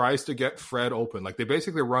tries to get Fred open. Like they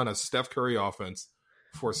basically run a Steph Curry offense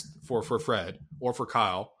for Fred or for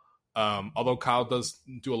Kyle. Although Kyle does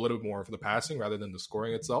do a little bit more for the passing rather than the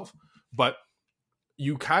scoring itself. But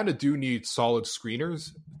you kind of do need solid screeners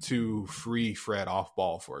to free Fred off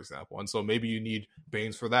ball, for example. And so maybe you need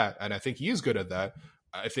Baines for that. And I think he is good at that.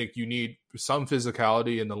 I think you need some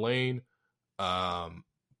physicality in the lane.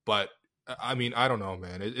 But I mean, I don't know,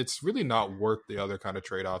 man. It's really not worth the other kind of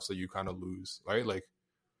trade-offs that you kind of lose, right? Like,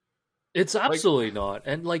 it's absolutely not.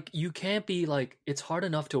 And like, you can't be like, it's hard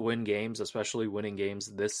enough to win games, especially winning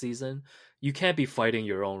games this season. You can't be fighting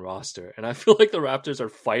your own roster. And I feel like the Raptors are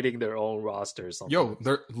fighting their own roster or something. Yo,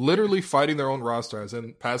 they're literally fighting their own roster. As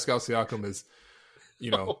in Pascal Siakam is,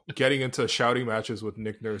 getting into shouting matches with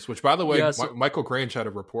Nick Nurse, which, by the way, Michael Grange had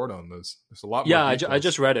a report on this. There's a lot more. Yeah, I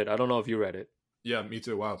just read it. I don't know if you read it. Yeah, me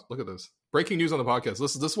too. Wow, look at this. Breaking news on the podcast.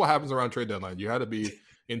 This is what happens around trade deadline. You had to be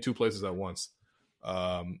in two places at once.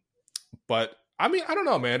 But I mean, I don't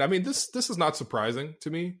know, man. I mean, this is not surprising to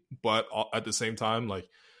me, but at the same time, like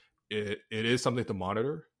it is something to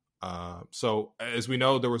monitor. So as we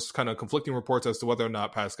know, there was kind of conflicting reports as to whether or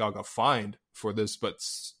not Pascal got fined for this, but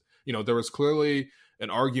there was clearly an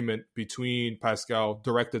argument between Pascal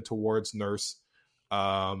directed towards Nurse.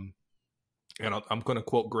 And I'm going to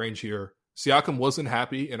quote Grange here. Siakam wasn't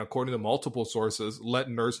happy, and according to multiple sources, let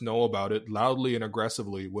Nurse know about it loudly and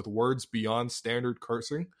aggressively with words beyond standard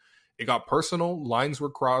cursing. It got personal, lines were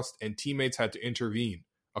crossed, and teammates had to intervene,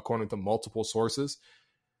 according to multiple sources.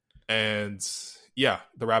 And yeah,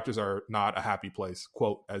 the Raptors are not a happy place,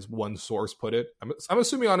 quote, as one source put it. I'm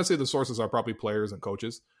assuming, honestly, the sources are probably players and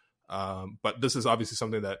coaches. But this is obviously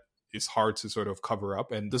something that is hard to sort of cover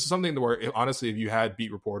up. And this is something where, honestly, if you had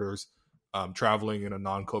beat reporters traveling in a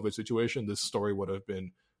non-COVID situation, this story would have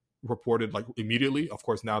been reported like immediately. Of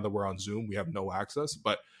course, now that we're on Zoom, we have no access.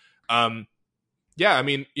 But yeah, I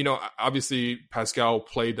mean, obviously Pascal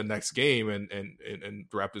played the next game and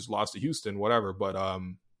the Raptors lost to Houston, whatever. But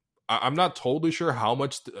I'm not totally sure how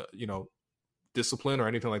much, discipline or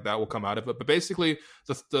anything like that will come out of it. But basically,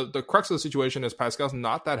 the crux of the situation is Pascal's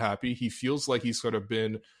not that happy. He feels like he's sort of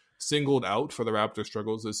been singled out for the Raptors'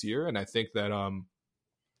 struggles this year. And I think that,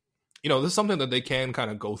 this is something that they can kind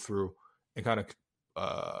of go through and kind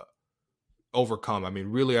of overcome. I mean,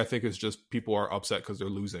 really, I think it's just people are upset because they're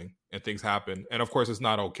losing and things happen. And of course, it's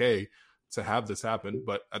not okay to have this happen.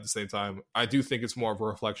 But at the same time, I do think it's more of a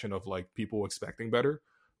reflection of like people expecting better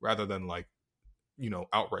rather than like,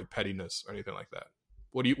 outright pettiness or anything like that.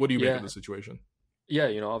 What do you make of the situation?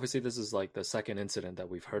 Yeah, obviously this is like the second incident that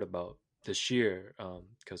we've heard about this year,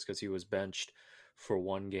 because he was benched for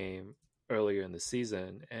one game earlier in the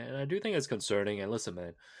season. And I do think it's concerning. And listen,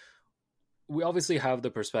 man, we obviously have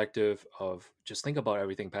the perspective of just think about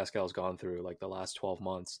everything Pascal's gone through like the last 12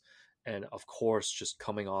 months. And of course, just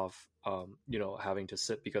coming off, having to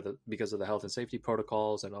sit because of the health and safety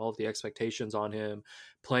protocols and all of the expectations on him,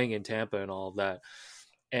 playing in Tampa and all of that.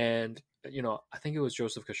 And, I think it was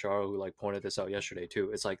Joseph Cacharo who like pointed this out yesterday too.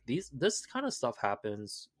 It's like this kind of stuff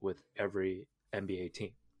happens with every NBA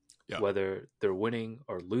team, whether they're winning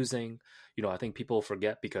or losing. I think people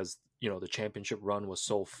forget because, the championship run was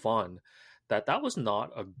so fun that was not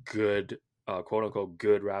a good, quote unquote,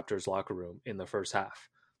 good Raptors locker room in the first half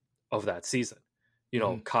of that season.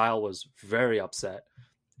 Kyle was very upset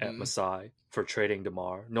at Masai for trading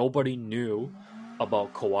DeMar. Nobody knew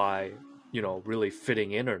about Kawhi, really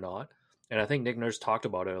fitting in or not. And I think Nick Nurse talked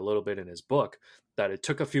about it a little bit in his book, that it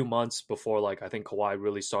took a few months before, like, I think Kawhi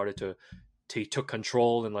really started he took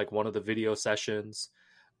control in like one of the video sessions,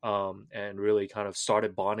 and really kind of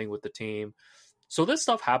started bonding with the team. So this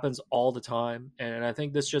stuff happens all the time. And I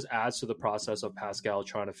think this just adds to the process of Pascal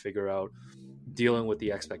trying to figure out dealing with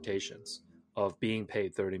the expectations of being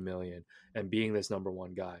paid $30 million and being this number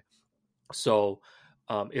one guy. So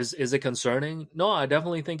is it concerning? No, I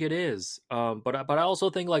definitely think it is. But I also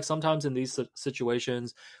think like sometimes in these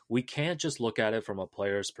situations, we can't just look at it from a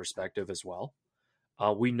player's perspective as well.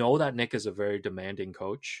 We know that Nick is a very demanding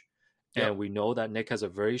coach, and we know that Nick has a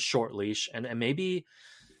very short leash, and maybe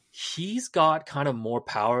he's got kind of more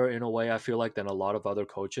power in a way, I feel like, than a lot of other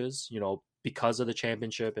coaches, because of the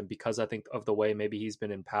championship and because I think of the way maybe he's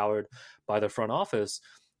been empowered by the front office.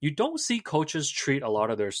 You don't see coaches treat a lot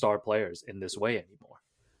of their star players in this way anymore.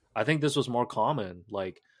 I think this was more common,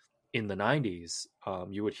 like in the 90s.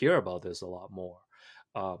 You would hear about this a lot more,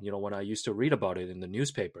 when I used to read about it in the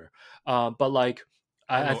newspaper. But like,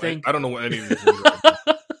 I think... I don't know what any of these things are.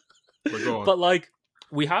 But go on. But like,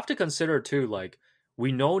 we have to consider too, like,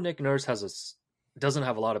 we know Nick Nurse doesn't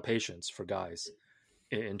have a lot of patience for guys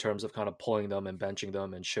in terms of kind of pulling them and benching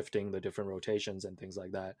them and shifting the different rotations and things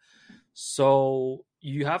like that. So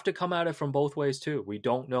you have to come at it from both ways too. We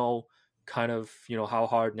don't know kind of, how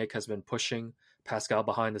hard Nick has been pushing Pascal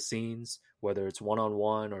behind the scenes, whether it's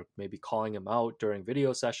one-on-one or maybe calling him out during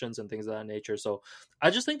video sessions and things of that nature. So I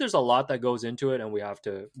just think there's a lot that goes into it, and we have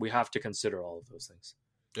to consider all of those things.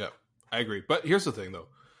 Yeah, I agree. But here's the thing, though.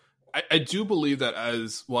 I do believe that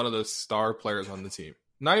as one of the star players on the team,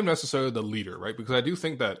 not even necessarily the leader, right? Because I do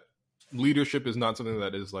think that leadership is not something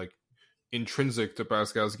that is like intrinsic to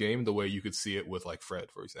Pascal's game the way you could see it with like Fred,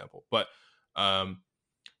 for example. But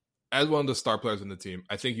as one of the star players on the team,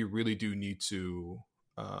 I think you really do need to,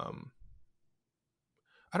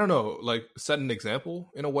 I don't know, like set an example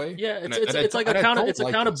in a way. Yeah, it's like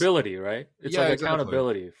accountability, right? It's like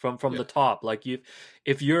accountability from the top. Like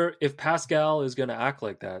if Pascal is going to act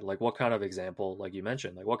like that, like what kind of example, like you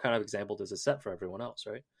mentioned, like what kind of example does it set for everyone else,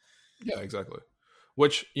 right? Yeah, exactly.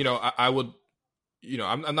 Which, you know, I would, you know,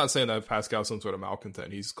 I'm not saying that Pascal's some sort of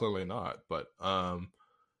malcontent. He's clearly not, but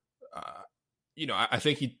you know, I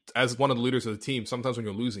think he, as one of the leaders of the team, sometimes when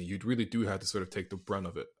you're losing, you really do have to sort of take the brunt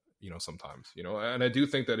of it. You know, sometimes, you know, and I do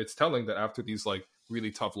think that it's telling that after these like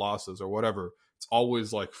really tough losses or whatever, it's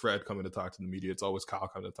always like Fred coming to talk to the media. It's always Kyle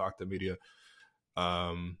coming to talk to the media.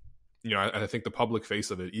 You know, I think the public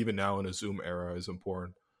face of it, even now in a Zoom era, is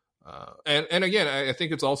important. And again, I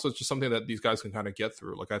think it's also just something that these guys can kind of get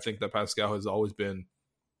through. Like, I think that Pascal has always been,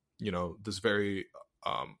 you know, this very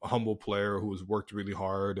humble player who has worked really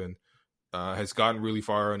hard and has gotten really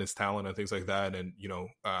far in his talent and things like that. And, you know,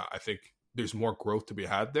 I think there's more growth to be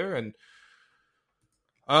had there. And,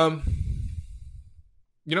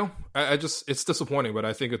 you know, I just, it's disappointing, but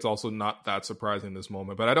I think it's also not that surprising in this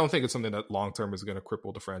moment. But I don't think it's something that long-term is going to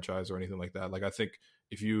cripple the franchise or anything like that. Like, I think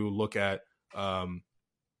if you look at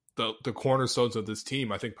the cornerstones of this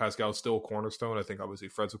team, I think Pascal's still a cornerstone. I think obviously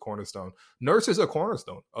Fred's a cornerstone. Nurse is a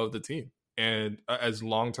cornerstone of the team. And as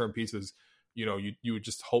long-term pieces, you know, you would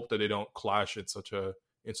just hope that they don't clash in such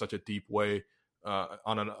a deep way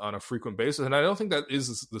on a frequent basis. And I don't think that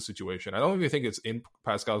is the situation. I don't even think it's in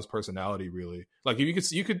Pascal's personality, really. Like,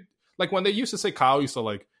 if you could like when they used to say Kyle used to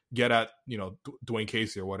like get at, you know, Dwayne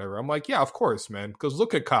Casey or whatever. I'm like, yeah, of course, man. Because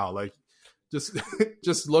look at Kyle, like just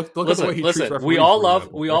look at the way he treats referees. We all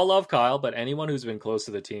love Kyle, but anyone who's been close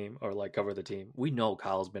to the team or like covered the team, we know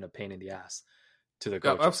Kyle's been a pain in the ass to the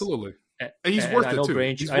coaches. Yeah, absolutely. He's worth it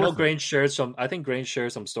too. I know Grange shares some. I think Grange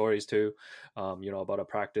shares some stories too. You know, about a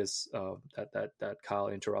practice that Kyle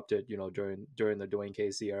interrupted. You know, during the Dwayne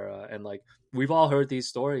Casey era, and like we've all heard these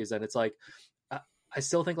stories, and it's like I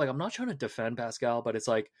still think, like, I'm not trying to defend Pascal, but it's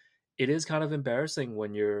like it is kind of embarrassing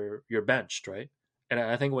when you're benched, right? And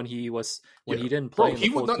I think when he didn't play,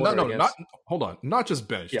 not just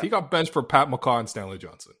benched. Yeah. He got benched for Pat McCaw and Stanley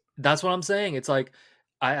Johnson. That's what I'm saying. It's like.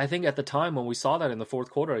 I think at the time when we saw that in the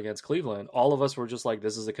fourth quarter against Cleveland, all of us were just like,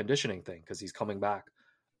 this is a conditioning thing because he's coming back.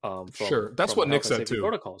 That's what Nick said too.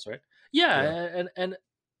 Protocols, right? Yeah. And,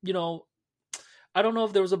 you know, I don't know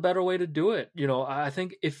if there was a better way to do it. You know, I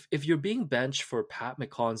think if you're being benched for Pat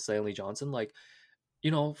McCaw and Stanley Johnson, like,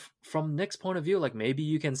 you know, from Nick's point of view, like maybe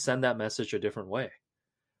you can send that message a different way.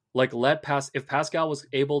 Like if Pascal was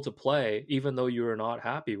able to play, even though you were not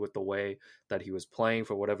happy with the way that he was playing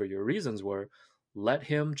for whatever your reasons were, let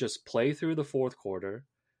him just play through the fourth quarter.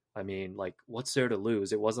 I mean, like, what's there to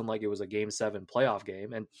lose? It wasn't like it was a Game 7 playoff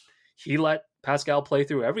game. And he let Pascal play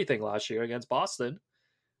through everything last year against Boston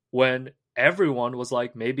when everyone was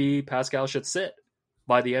like, maybe Pascal should sit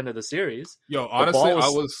by the end of the series. Yo, honestly,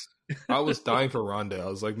 I was dying for Rondé. I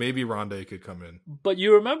was like, maybe Rondé could come in. But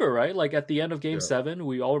you remember, right? Like at the end of Game 7,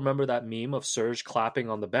 we all remember that meme of Serge clapping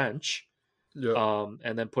on the bench. Yeah.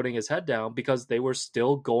 And then putting his head down because they were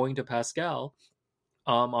still going to Pascal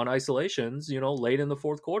on isolations, you know, late in the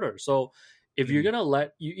fourth quarter. So if you're going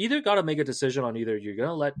to you either got to make a decision on either you're going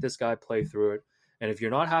to let this guy play through it. And if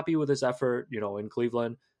you're not happy with his effort, you know, in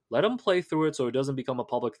Cleveland, let him play through it so it doesn't become a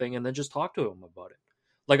public thing and then just talk to him about it.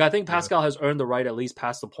 Like, I think Pascal has earned the right at least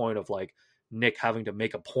past the point of like Nick having to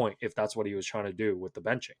make a point if that's what he was trying to do with the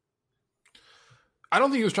benching. I don't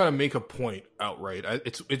think he was trying to make a point outright.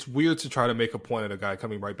 It's weird to try to make a point at a guy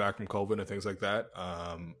coming right back from COVID and things like that.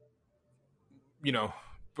 You know,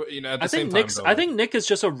 but you know, at the same time, I think Nick is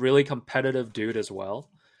just a really competitive dude as well.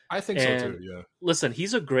 I think so too. Yeah. Listen,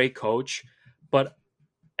 he's a great coach,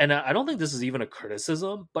 and I don't think this is even a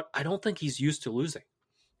criticism, but I don't think he's used to losing.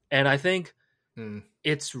 And I think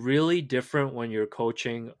it's really different when you're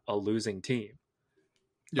coaching a losing team,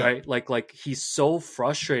 right? Like he's so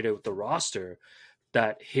frustrated with the roster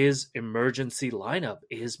that his emergency lineup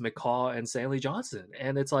is McCaw and Stanley Johnson.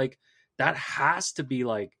 And it's like, that has to be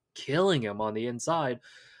like killing him on the inside.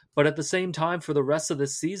 But at the same time, for the rest of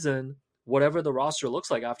this season, whatever the roster looks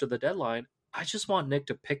like after the deadline, I just want Nick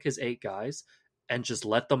to pick his 8 guys and just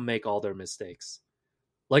let them make all their mistakes.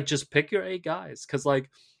 Like, just pick your 8 guys, because like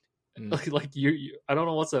Mm. like you I don't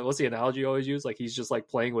know what's the analogy you always use. Like, he's just like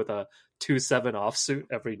playing with a 2-7 offsuit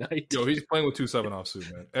every night. Yo, he's playing with 2-7 offsuit,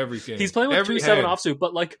 man. Every game, He's playing with every 2-7 hand. offsuit,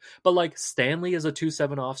 but like Stanley is a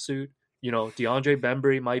 2-7 offsuit. You know, DeAndre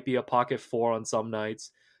Bembry might be a pocket 4 on some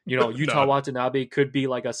nights. You know, Utah Watanabe could be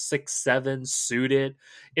like a 6-7 suited.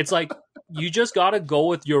 It's like, you just got to go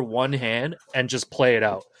with your one hand and just play it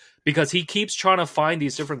out, because he keeps trying to find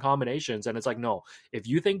these different combinations. And it's like, no, if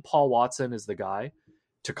you think Paul Watson is the guy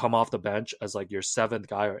to come off the bench as like your 7th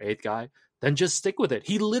guy or 8th guy, then just stick with it.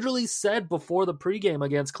 He literally said before the pregame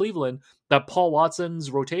against Cleveland that Paul Watson's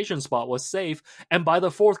rotation spot was safe. And by the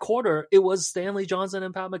 4th quarter, it was Stanley Johnson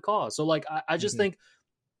and Pat McCaw. So like, I just think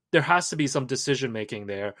there has to be some decision making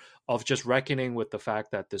there of just reckoning with the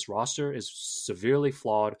fact that this roster is severely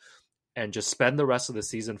flawed, and just spend the rest of the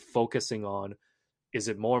season focusing on, is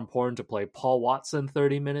it more important to play Paul Watson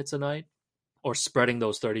 30 minutes a night, or spreading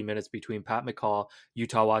those 30 minutes between Pat McCaw,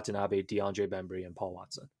 Utah Watanabe, DeAndre Bembry, and Paul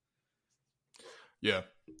Watson? Yeah,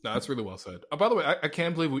 no, that's really well said. By the way, I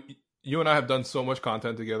can't believe you and I have done so much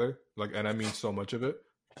content together, like, and I mean so much of it,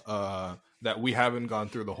 that we haven't gone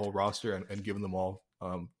through the whole roster and given them all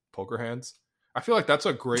poker hands. I feel like that's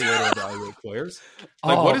a great way to evaluate players.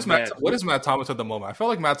 Like, what is Matt Thomas at the moment? I feel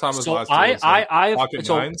like Matt Thomas so last year was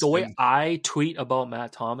pocket the way and, I tweet about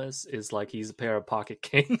Matt Thomas is like he's a pair of pocket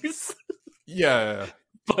kings. yeah.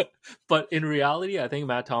 But in reality, I think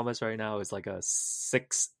Matt Thomas right now is like a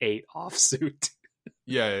 6-8 offsuit.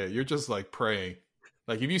 Yeah, you're just like praying.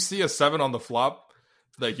 Like, if you see a 7 on the flop,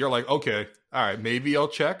 like, you're like, okay, all right, maybe I'll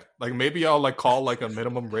check. Like, maybe I'll like call like a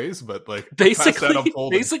minimum raise, but like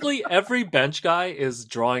basically every bench guy is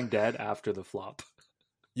drawing dead after the flop.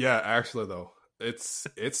 Yeah, actually though, it's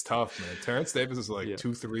tough, man. Terrence Davis is like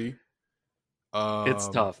 2-3. It's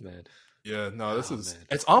tough, man. Yeah, no,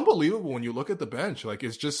 it's unbelievable when you look at the bench. Like,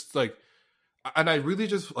 it's just like, and I really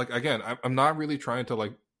just like, again, I'm not really trying to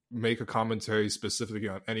like make a commentary specifically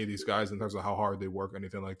on any of these guys in terms of how hard they work or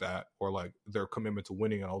anything like that, or like their commitment to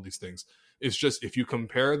winning and all these things. It's just, if you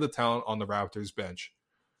compare the talent on the Raptors bench,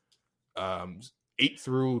 8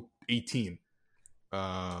 through 18,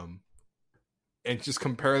 and just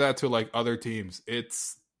compare that to like other teams,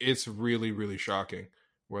 it's really, really shocking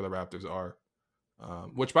where the Raptors are.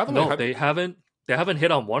 Which, by the way, they haven't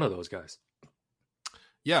hit on one of those guys.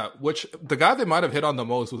 Yeah, which the guy they might have hit on the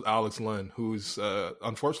most was Alex Len, who's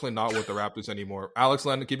unfortunately not with the Raptors anymore. Alex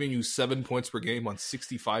Len giving you 7 points per game on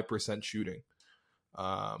 65% shooting.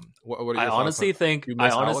 What I honestly think, and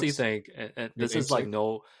this is like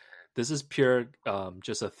this is pure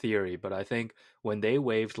just a theory, but I think when they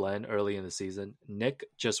waived Len early in the season, Nick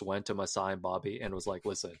just went to Masai and Bobby and was like,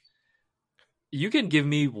 listen, you can give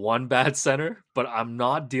me one bad center, but I'm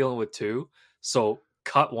not dealing with 2. So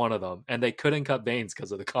cut one of them. And they couldn't cut Baines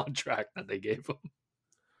because of the contract that they gave him.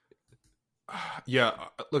 Yeah,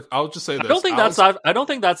 look, I'll just say this. I don't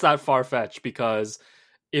think that's that far-fetched, because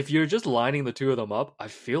if you're just lining the 2 of them up, I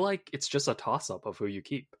feel like it's just a toss-up of who you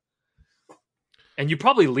keep. And you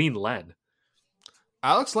probably lean Len.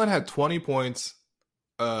 Alex Len had 20 points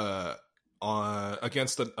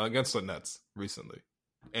against the Nets recently.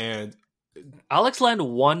 And Alex Len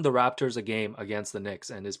won the Raptors a game against the Knicks,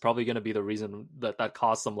 and is probably going to be the reason that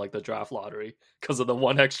cost them like the draft lottery, because of the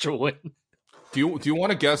 1 extra win. Do you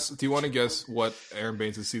want to guess? Do you want to guess what Aaron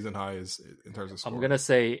Baines' season high is in terms of scoring? I'm gonna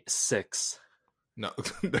say 6. No,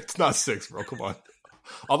 it's not 6, bro. Come on.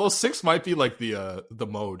 Although 6 might be like the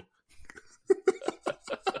mode.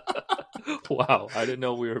 Wow, I didn't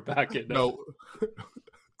know we were back in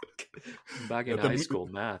high school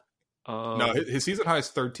math. No, his season high is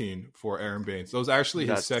 13 for Aaron Baines. That was actually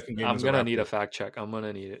his second game. I'm gonna need a fact check. I'm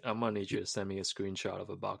gonna need you to send me a screenshot of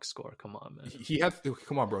a box score. Come on, man.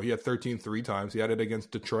 Come on, bro. He had 13 3 times. He had it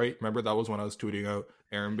against Detroit. Remember, that was when I was tweeting out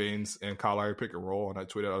Aaron Baines and Kyle Lowry pick and roll, and I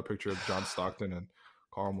tweeted out a picture of John Stockton and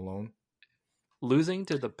Karl Malone. Losing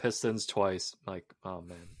to the Pistons twice, like, oh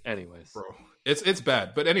man. Anyways, bro, it's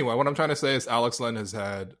bad. But anyway, what I'm trying to say is Alex Len has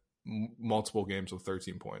had multiple games with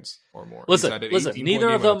 13 points or more. Listen.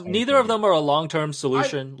 Neither of them are a long-term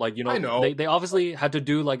solution. I know they obviously had to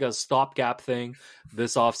do like a stopgap thing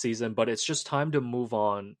this offseason, but it's just time to move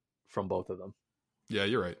on from both of them. Yeah,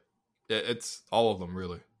 you're right. It's all of them,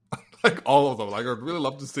 really. Like, all of them. Like, I'd really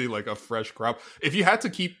love to see like a fresh crop. If you had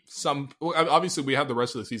to keep some, obviously we have the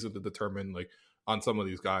rest of the season to determine like on some of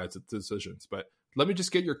these guys' decisions. But let me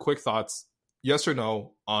just get your quick thoughts, yes or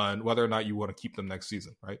no, on whether or not you want to keep them next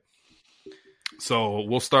season, right? So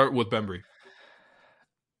we'll start with Bembry.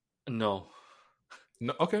 No.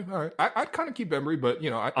 No, okay, all right. I'd kind of keep Emery, but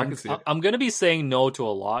I can see it. I'm going to be saying no to a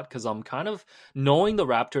lot because I'm kind of knowing the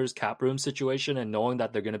Raptors cap room situation and knowing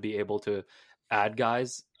that they're going to be able to add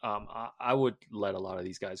guys. I would let a lot of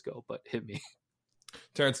these guys go, but hit me.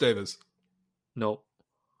 Terrence Davis. Nope.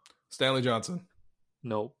 Stanley Johnson.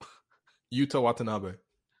 Nope. Yuta Watanabe.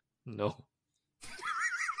 No.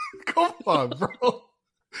 Come on, bro.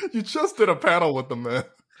 You just did a panel with them, man.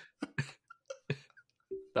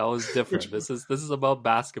 That was different. This is about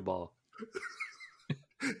basketball.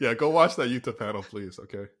 Yeah, go watch that Yuta panel, please.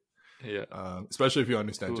 Okay. Yeah. Especially if you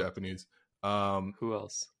understand Japanese. Who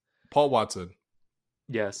else? Paul Watson.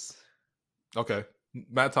 Yes. Okay.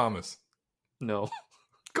 Matt Thomas. No.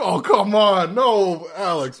 Oh, come on. No,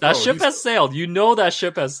 Alex. That ship has sailed. You know that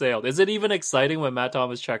ship has sailed. Is it even exciting when Matt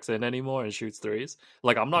Thomas checks in anymore and shoots threes?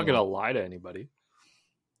 Like, I'm not going to lie to anybody.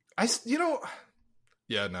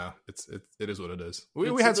 Yeah, no, it is what it is.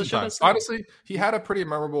 We had some time. Honestly, he had a pretty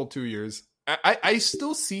memorable 2 years. I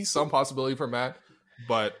still see some possibility for Matt,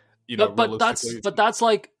 but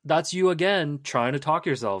that's you again trying to talk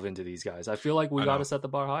yourself into these guys. I feel like we got to set the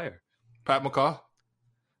bar higher. Pat McCaw?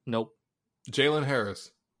 Nope. Jalen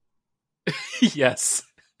Harris? Yes.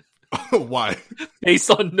 Why? Based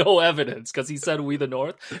on no evidence, because he said we the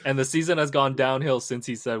North, and the season has gone downhill since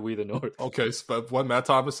he said we the North. Okay, so when Matt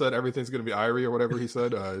Thomas said everything's going to be Irie or whatever he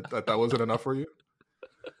said, that wasn't enough for you?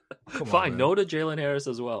 Fine, no to Jalen Harris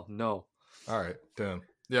as well. No. All right, damn.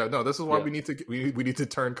 Yeah, no, this is why we need to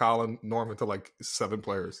turn Colin Norm into like 7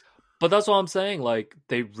 players. But that's what I'm saying. Like,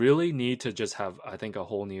 they really need to just have, I think, a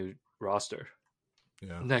whole new roster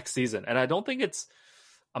next season. And I don't think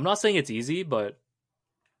I'm not saying it's easy, but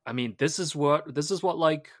I mean, this is what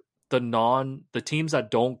like the teams that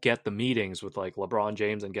don't get the meetings with like LeBron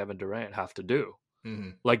James and Kevin Durant have to do.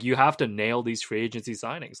 Mm-hmm. Like, you have to nail these free agency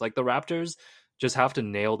signings. Like, the Raptors just have to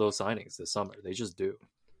nail those signings this summer. They just do.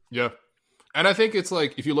 Yeah. And I think it's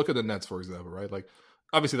like, if you look at the Nets, for example, right? Like,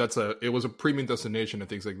 obviously it was a premium destination and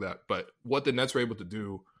things like that. But what the Nets were able to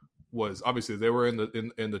do was, obviously they were in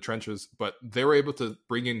the trenches, but they were able to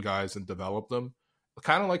bring in guys and develop them.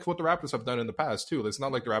 Kind of like what the Raptors have done in the past, too. It's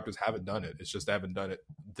not like the Raptors haven't done it. It's just they haven't done it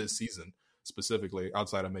this season, specifically,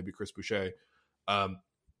 outside of maybe Chris Boucher. But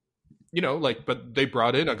they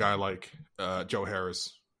brought in a guy like Joe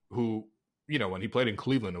Harris, who, when he played in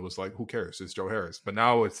Cleveland, it was like, who cares? It's Joe Harris. But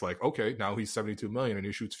now it's like, okay, now he's $72 million and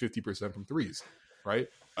he shoots 50% from threes, right?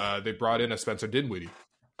 They brought in a Spencer Dinwiddie,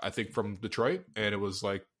 I think, from Detroit, and it was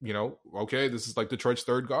like, okay, this is like Detroit's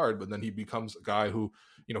third guard, but then he becomes a guy who,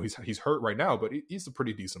 he's hurt right now, but he's a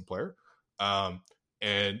pretty decent player.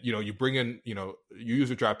 And you bring in, you use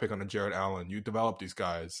a draft pick on a Jared Allen, you develop these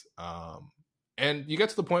guys, and you get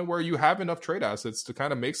to the point where you have enough trade assets to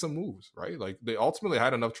kind of make some moves, right? Like, they ultimately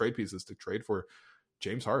had enough trade pieces to trade for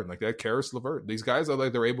James Harden, like that, Karis LeVert. These guys are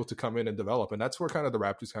like, they're able to come in and develop, and that's where kind of the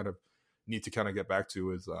Raptors kind of need to kind of get back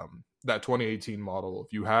to is that 2018 model.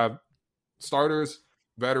 If you have starters,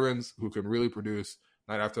 veterans who can really produce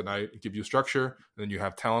night after night, give you structure, and then you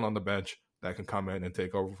have talent on the bench that can come in and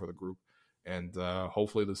take over for the group. And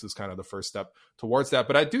hopefully this is kind of the first step towards that.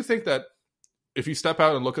 But I do think that if you step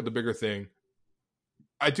out and look at the bigger thing,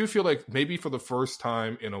 I do feel like maybe for the first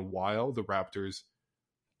time in a while, the Raptors'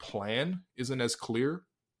 plan isn't as clear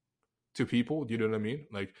to people. Do you know what I mean?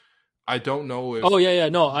 Like, I don't know if... Oh, yeah.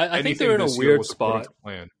 No, I think they're in a weird spot.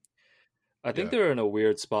 I think they're in a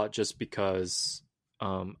weird spot just because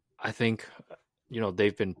I think,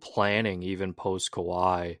 they've been planning, even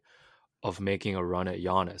post-Kawhi, of making a run at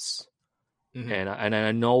Giannis. Mm-hmm. And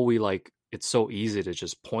I know it's so easy to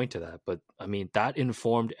just point to that, but I mean, that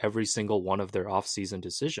informed every single one of their off-season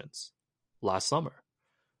decisions last summer,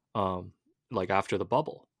 after the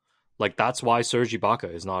bubble. Like, that's why Serge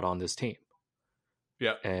Ibaka is not on this team.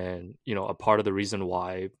 Yeah. And, a part of the reason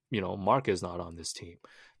why, Mark is not on this team.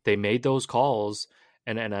 They made those calls,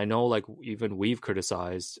 and I know, even we've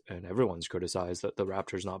criticized, and everyone's criticized, that the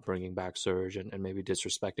Raptors not bringing back Serge and maybe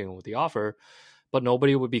disrespecting him with the offer, but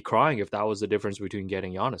nobody would be crying if that was the difference between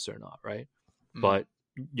getting Giannis or not, right? Mm. But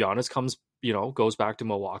Giannis comes, goes back to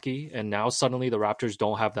Milwaukee, and now suddenly the Raptors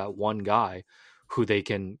don't have that one guy who they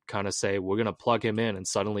can kind of say, we're going to plug him in, and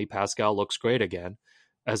suddenly Pascal looks great again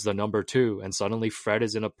as the number 2, and suddenly Fred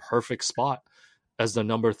is in a perfect spot as the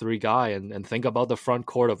number 3 guy. And think about the front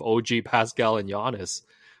court of OG, Pascal, and Giannis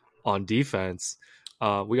on defense.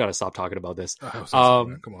 We got to stop talking about this.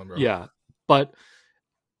 Come on, bro. Yeah. But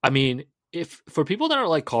I mean, if for people that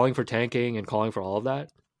are calling for tanking and calling for all of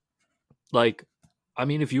that,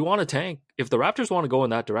 if you want to tank, if the Raptors want to go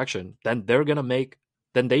in that direction, then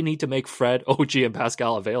they need to make Fred, OG, and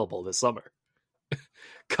Pascal available this summer.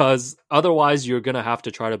 Because otherwise you're going to have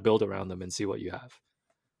to try to build around them and see what you have.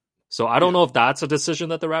 So I don't know if that's a decision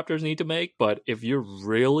that the Raptors need to make, but if you're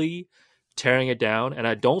really tearing it down, and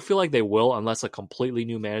I don't feel like they will unless a completely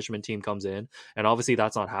new management team comes in, and obviously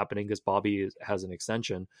that's not happening because Bobby has an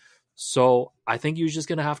extension. So I think you're just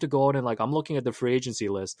going to have to go out and, like, I'm looking at the free agency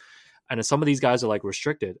list, and some of these guys are like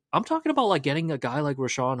restricted. I'm talking about like getting a guy like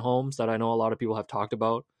Rashawn Holmes that I know a lot of people have talked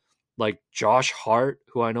about, like Josh Hart,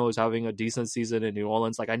 who I know is having a decent season in New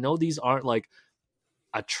Orleans. Like, I know these aren't like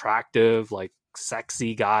attractive, like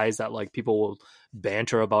sexy guys that like people will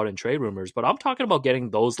banter about in trade rumors, but I'm talking about getting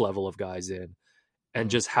those level of guys in and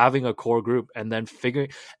just having a core group, and then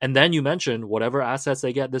and then you mentioned whatever assets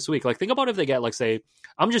they get this week. Like, think about if they get, like, say,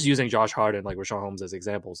 I'm just using Josh Hart and like Rashawn Holmes as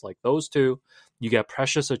examples. Like those two, you get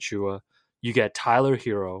Precious Achua, you get Tyler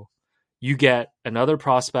Hero, you get another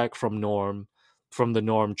prospect from the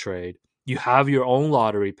Norm trade. You have your own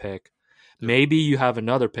lottery pick. Maybe you have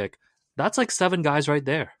another pick. That's like 7 guys right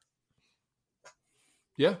there.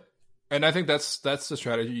 Yeah. And I think that's the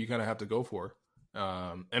strategy you kind of have to go for.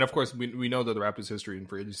 And of course, we know that the Raptors' history in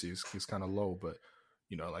free agency is kind of low, but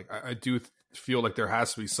you know, like I do feel like there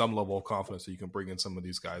has to be some level of confidence that you can bring in some of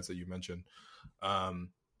these guys that you mentioned.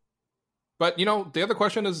 But you know, the other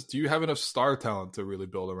question is, do you have enough star talent to really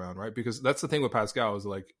build around, right? Because that's the thing with Pascal is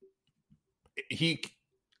like he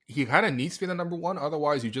kind of needs to be the number one.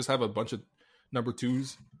 Otherwise, you just have a bunch of number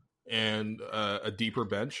twos and a deeper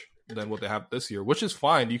bench than what they have this year, which is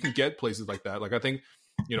fine. You can get places like that. Like I think,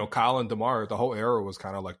 you know, Kyle and DeMar, the whole era was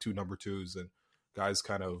kind of like 2 number twos and guys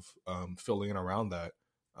kind of filling in around that.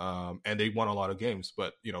 And they won a lot of games,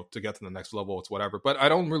 but you know, to get to the next level, it's whatever. But I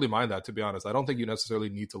don't really mind that, to be honest. I don't think you necessarily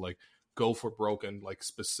need to like go for broke and like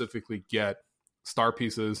specifically get star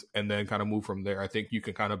pieces and then kind of move from there. I think you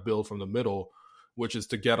can kind of build from the middle, which is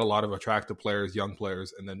to get a lot of attractive players, young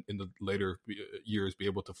players, and then in the later years be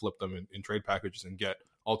able to flip them in trade packages and get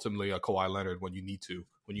ultimately a Kawhi Leonard when you need to,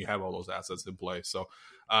 when you have all those assets in play. So,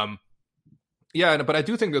 yeah, but I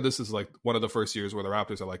do think that this is like one of the first years where the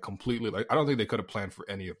Raptors are like completely like, I don't think they could have planned for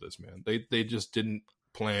any of this, man. They just didn't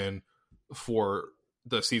plan for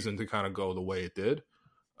the season to kind of go the way it did.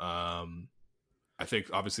 I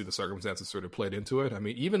think obviously the circumstances sort of played into it. I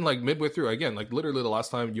mean, even like midway through, again, like literally the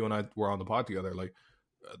last time you and I were on the pod together, like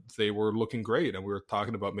they were looking great, and we were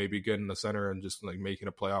talking about maybe getting the center and just like making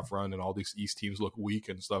a playoff run, and all these East teams look weak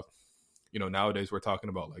and stuff. You know, nowadays we're talking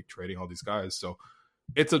about like trading all these guys. So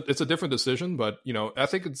it's a different decision, but you know, I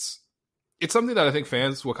think it's something that I think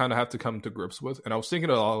fans will kind of have to come to grips with. And I was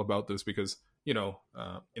thinking a lot about this because, you know,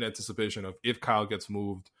 in anticipation of if Kyle gets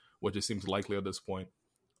moved, which it seems likely at this point,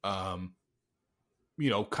 you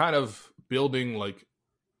know, kind of building like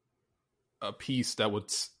a piece that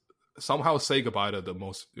would somehow say goodbye to the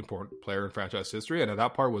most important player in franchise history. And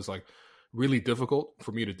that part was like really difficult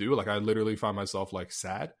for me to do. Like I literally find myself like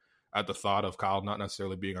sad at the thought of Kyle not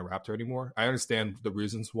necessarily being a Raptor anymore. I understand the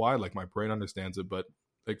reasons why, like my brain understands it, but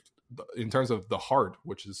like in terms of the heart,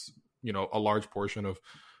 which is, you know, a large portion of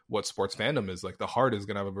what sports fandom is, like the heart is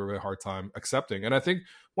going to have a very hard time accepting. And I think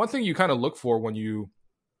one thing you kind of look for when you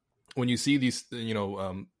see these, you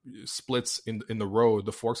know, splits in the road,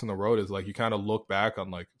 the forks in the road, is like you kind of look back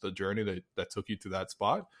on like the journey that took you to that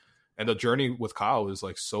spot. And the journey with Kyle is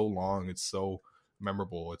like so long. It's so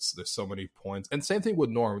memorable. There's so many points. And same thing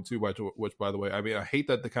with Norm too, which by the way, I mean, I hate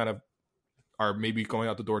that they kind of are maybe going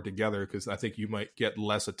out the door together, because I think you might get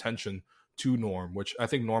less attention to Norm, which I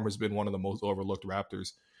think Norm has been one of the most overlooked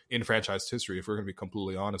Raptors in franchise history, if we're going to be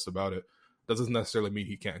completely honest about it. Doesn't necessarily mean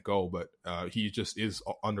he can't go, but he just is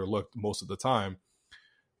underlooked most of the time.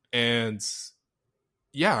 And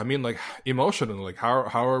yeah, I mean, like emotionally, like how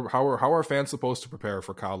are fans supposed to prepare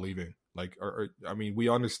for Kyle leaving? Like, I mean, we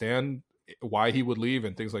understand why he would leave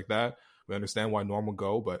and things like that. We understand why Norm would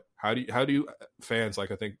go, but how do you fans,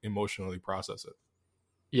 like, I think, emotionally process it?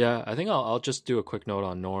 Yeah, I think I'll just do a quick note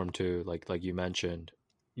on Norm too. Like you mentioned,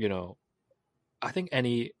 you know, I think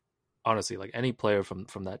honestly, like any player from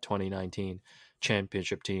that 2019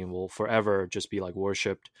 championship team will forever just be like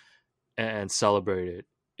worshipped and celebrated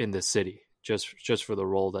in the city just for the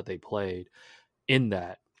role that they played in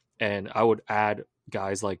that. And I would add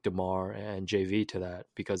guys like DeMar and JV to that,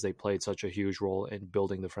 because they played such a huge role in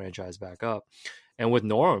building the franchise back up. And with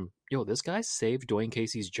Norm, this guy saved Dwayne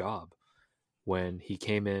Casey's job when he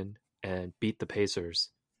came in and beat the Pacers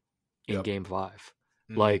in Game 5.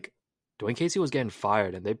 Mm-hmm. Like, Dwayne Casey was getting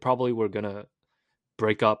fired, and they probably were going to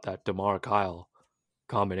break up that DeMar-Kyle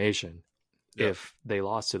combination if they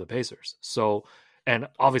lost to the Pacers. So, and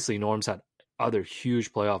obviously Norm's had other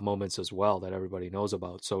huge playoff moments as well that everybody knows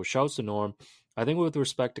about. So shouts to Norm. I think with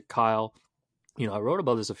respect to Kyle, I wrote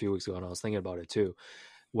about this a few weeks ago and I was thinking about it too.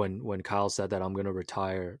 when Kyle said that I'm going to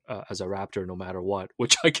retire as a Raptor no matter what,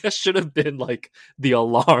 which I guess should have been like the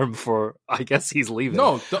alarm for, I guess he's leaving.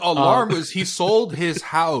 No, the alarm was he sold his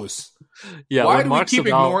house. Yeah, why do we keep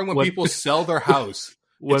ignoring when people sell their house?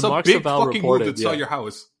 It's a big fucking move to sell your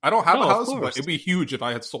house. I don't have a house, but it'd be huge if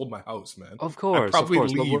I had sold my house, man. Of course. I'd probably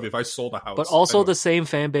leave if I sold a house. But also the same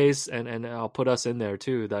fan base, and I'll put us in there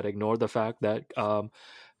too, that ignored the fact that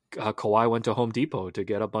Kawhi went to Home Depot to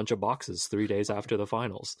get a bunch of boxes 3 days after the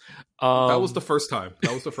finals. That was the first time.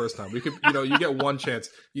 We could, you get one chance.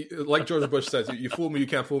 Like George Bush says, you fool me, you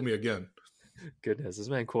can't fool me again. Goodness, this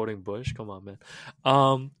man quoting Bush. Come on, man.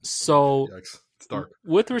 So Yikes. It's dark.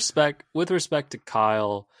 With respect to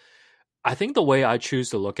Kyle, I think the way I choose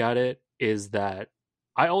to look at it is that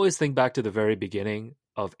I always think back to the very beginning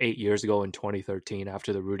of 8 years ago in 2013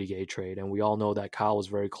 after the Rudy Gay trade. And we all know that Kyle was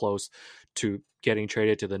very close to getting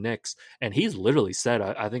traded to the Knicks. And he's literally said,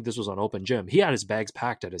 I think this was on Open Gym, he had his bags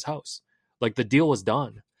packed at his house. Like the deal was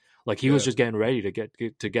done. Like he was just getting ready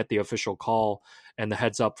to get the official call and the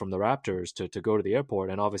heads up from the Raptors to go to the airport.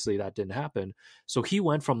 And obviously that didn't happen. So he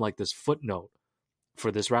went from like this footnote for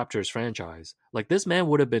this Raptors franchise. Like this man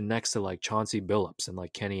would have been next to like Chauncey Billups and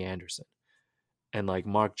like Kenny Anderson and like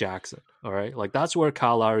Mark Jackson. All right. Like that's where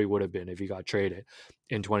Kyle Lowry would have been if he got traded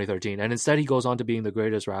in 2013. And instead he goes on to being the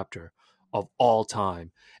greatest Raptor of all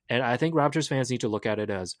time. And I think Raptors fans need to look at it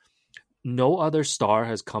as no other star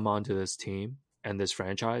has come onto this team and this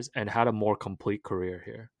franchise and had a more complete career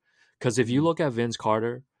here. Because if you look at Vince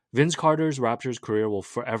Carter's Raptors career will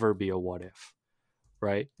forever be a what if.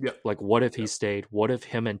 Right? Yeah. Like, what if he stayed? What if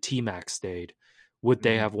him and T-Mac stayed? Would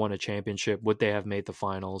they have won a championship? Would they have made the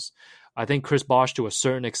finals? I think Chris Bosh to a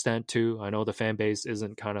certain extent too. I know the fan base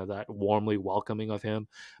isn't kind of that warmly welcoming of him,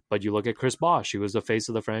 but you look at Chris Bosh, he was the face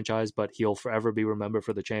of the franchise, but he'll forever be remembered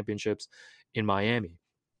for the championships in Miami.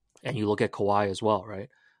 And you look at Kawhi as well, right?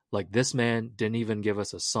 Like this man didn't even give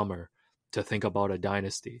us a summer to think about a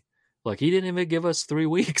dynasty. Like he didn't even give us 3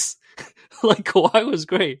 weeks. Like Kawhi was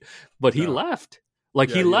great, but he left. Like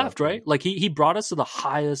he left, right? Like he brought us to the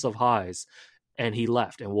highest of highs and he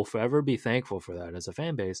left. And we'll forever be thankful for that as a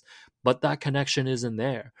fan base. But that connection isn't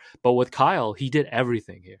there. But with Kyle, he did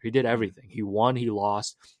everything here. He did everything. He won, he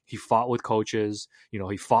lost, he fought with coaches,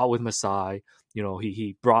 he fought with Masai,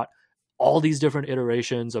 he brought all these different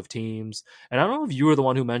iterations of teams. And I don't know if you were the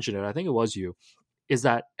one who mentioned it. I think it was you. Is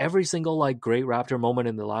that every single like great Raptor moment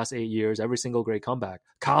in the last 8 years, every single great comeback,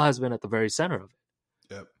 Kyle has been at the very center of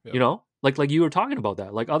it. Yep. Like you were talking about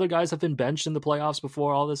that. Like other guys have been benched in the playoffs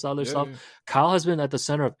before, all this other stuff. Yeah. Kyle has been at the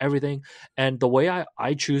center of everything. And the way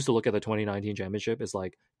I choose to look at the 2019 championship is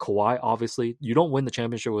like Kawhi, obviously, you don't win the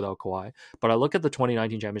championship without Kawhi. But I look at the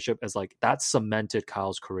 2019 championship as like that cemented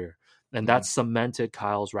Kyle's career. And that cemented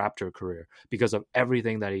Kyle's Raptor career because of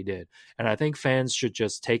everything that he did. And I think fans should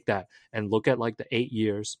just take that and look at like the 8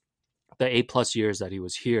 years, the 8+ years that he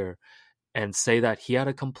was here and say that he had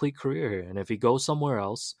a complete career here. And if he goes somewhere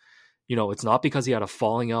else, it's not because he had a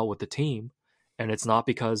falling out with the team and it's not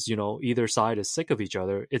because, either side is sick of each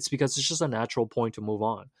other. It's because it's just a natural point to move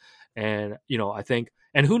on. And, I think,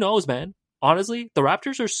 and who knows, man, honestly, the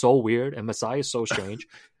Raptors are so weird and Masai is so strange.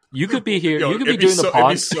 You could be here. You could be doing the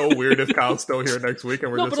pod. It'd be so weird if Kyle's still here next week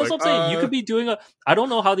and we're just like, I'm saying. You could be doing I don't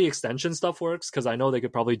know how the extension stuff works because I know they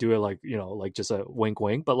could probably do it like, like just a wink,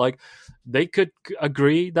 wink. But like they could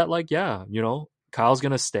agree that like, yeah, Kyle's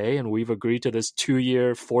going to stay and we've agreed to this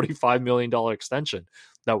 2-year, $45 million extension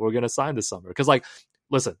that we're going to sign this summer. Because like,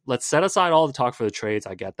 listen, let's set aside all the talk for the trades.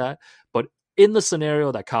 I get that. But in the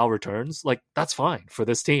scenario that Kyle returns, like that's fine for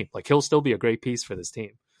this team. Like he'll still be a great piece for this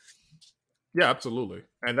team. Yeah, absolutely,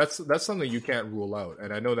 and that's something you can't rule out.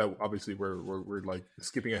 And I know that obviously we're like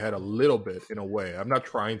skipping ahead a little bit in a way. I'm not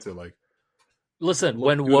trying to like listen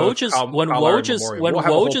when Woj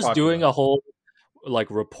is doing a whole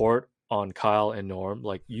like report on Kyle and Norm,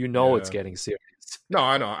 like it's getting serious. No,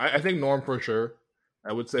 I know. I think Norm for sure.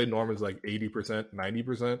 I would say Norm is like 80%,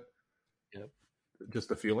 90%. Yep.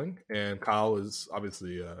 Just a feeling, and Kyle is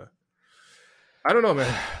obviously. I don't know,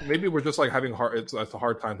 man. Maybe we're just like having it's a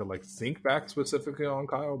hard time to like think back specifically on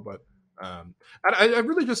Kyle, but I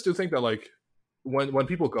really just do think that like when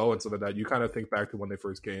people go and stuff like that, you kind of think back to when they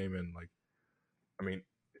first came and like, I mean,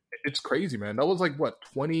 it's crazy, man. That was like what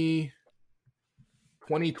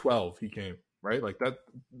 2012 he came, right? Like that.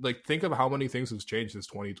 Like think of how many things has changed since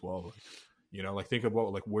 2012. Like think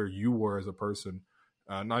about like where you were as a person,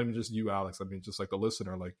 not even just you, Alex. I mean, just like the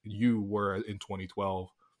listener, like you were in 2012.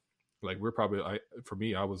 Like we're probably, for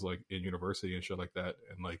me, I was like in university and shit like that,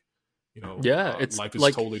 and like, it's life is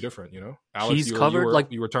like, totally different. Alex,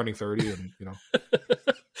 you were turning 30, and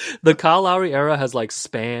the Kyle Lowry era has like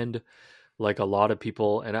spanned like a lot of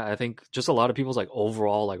people, and I think just a lot of people's like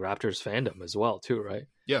overall like Raptors fandom as well too, right?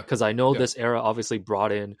 Yeah, Because I know yeah. this era obviously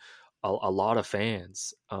brought in a lot of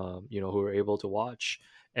fans, who were able to watch.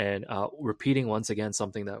 And repeating once again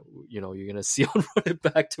something that you're gonna see on Run It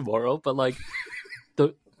Back tomorrow, but like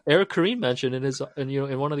the Eric Kareem mentioned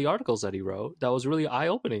in one of the articles that he wrote that was really eye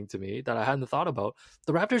opening to me that I hadn't thought about.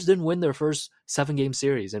 The Raptors didn't win their first 7-game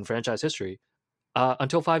series in franchise history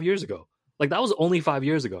until 5 years ago. Like that was only 5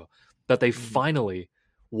 years ago that they finally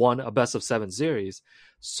won a best of 7 series.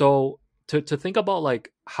 So to think about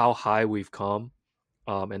like how high we've come,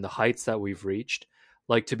 and the heights that we've reached,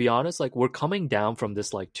 like to be honest, like we're coming down from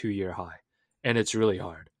this like 2-year high, and it's really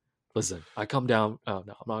hard. Listen, I come down. Oh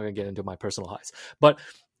no, I'm not gonna get into my personal highs, but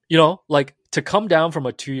like to come down from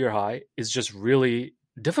a 2-year high is just really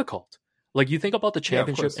difficult. Like you think about the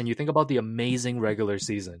championship and you think about the amazing regular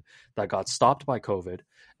season that got stopped by COVID.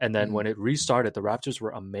 And then when it restarted, the Raptors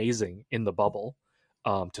were amazing in the bubble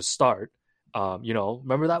to start.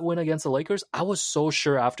 Remember that win against the Lakers? I was so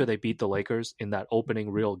sure after they beat the Lakers in that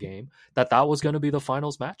opening real game that was going to be the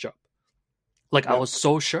finals matchup. Like I was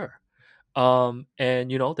so sure. And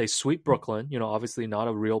they sweep Brooklyn, obviously not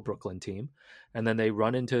a real Brooklyn team. And then they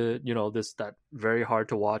run into, that very hard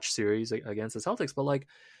to watch series against the Celtics. But like,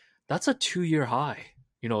 that's a 2-year high,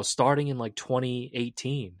 starting in like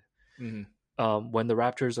 2018, when the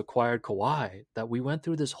Raptors acquired Kawhi, that we went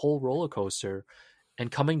through this whole roller coaster, and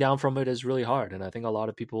coming down from it is really hard. And I think a lot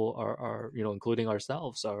of people are including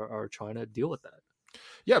ourselves, are trying to deal with that.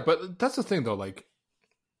 Yeah, but that's the thing though, like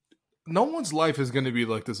no one's life is going to be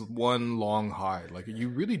like this one long high. Like you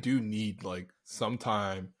really do need like some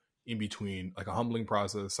time in between, like a humbling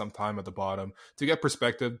process, some time at the bottom to get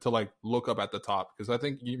perspective, to like look up at the top. Because I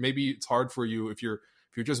think maybe it's hard for you if you're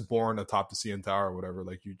just born atop the CN Tower or whatever.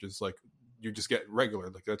 Like you just get regular.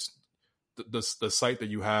 Like that's the sight that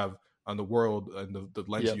you have on the world and the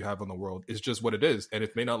lens you have on the world is just what it is, and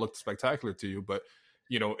it may not look spectacular to you, but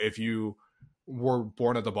if you were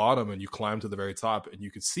born at the bottom and you climb to the very top and you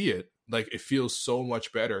could see it, like it feels so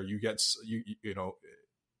much better. You get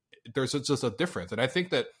there's just a difference. And I think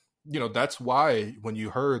that that's why when you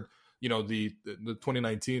heard the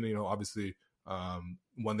 2019 obviously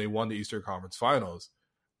when they won the Eastern Conference Finals,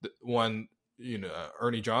 when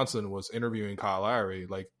Ernie Johnson was interviewing Kyle Lowry,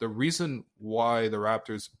 like the reason why the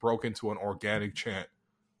Raptors broke into an organic chant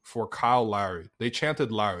for Kyle Lowry, they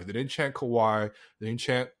chanted Lowry. They didn't chant Kawhi. They didn't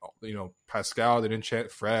chant, Pascal. They didn't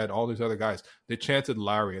chant Fred, all these other guys. They chanted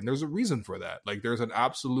Lowry. And there's a reason for that. Like there's an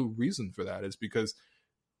absolute reason for that. It's because,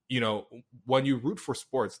 when you root for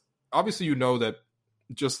sports, obviously, that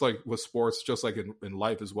just like with sports, just like in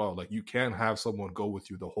life as well, like you can't have someone go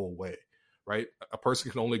with you the whole way. Right? A person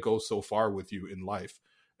can only go so far with you in life.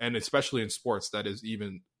 And especially in sports, that is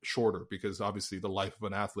even shorter, because obviously the life of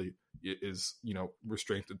an athlete is,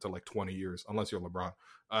 restricted to like 20 years, unless you're LeBron.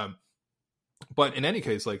 But in any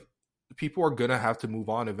case, like people are going to have to move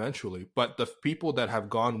on eventually. But the people that have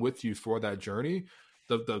gone with you for that journey,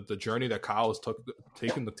 the journey that Kyle has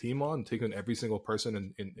taken the team on, taken every single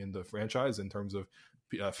person in the franchise in terms of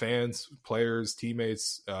fans, players,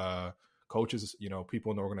 teammates, coaches,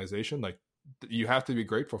 people in the organization, like, you have to be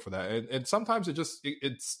grateful for that, and sometimes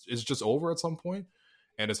it's just over at some point,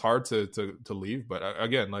 and it's hard to leave. But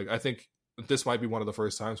again, like I think this might be one of the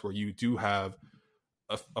first times where you do have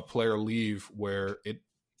a player leave where it,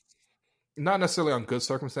 not necessarily on good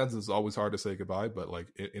circumstances, it's always hard to say goodbye, but like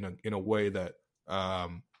in a way that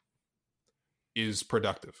is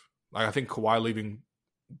productive. Like I think Kawhi leaving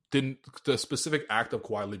the specific act of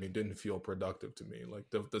Kawhi leaving didn't feel productive to me. Like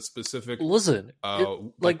the specific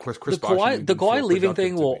like Chris the Kawhi leaving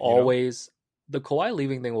thing will always the Kawhi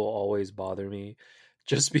leaving thing will always bother me,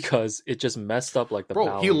 just because it just messed up like the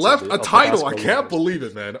balance. He left a title. I can't believe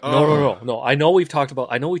it, man. No. I know we talk about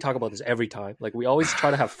this every time. Like we always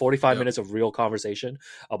try to have 45 minutes of real conversation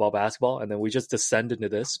about basketball, and then we just descend into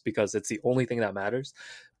this because it's the only thing that matters.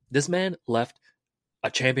 This man left a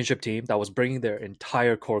championship team that was bringing their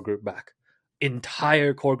entire core group back,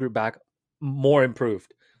 more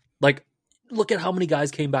improved. Like, look at how many guys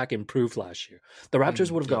came back improved last year. The Raptors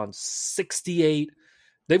would have gone 68.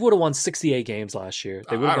 They would have won 68 games last year.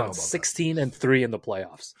 They would have gone 16-3 in the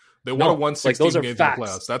playoffs. They would have won 16 games in the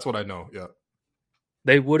playoffs. That's what I know. Yeah.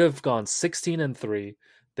 They would have gone 16-3.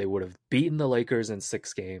 They would have beaten the Lakers in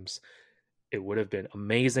 6 games. It would have been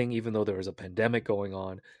amazing, even though there was a pandemic going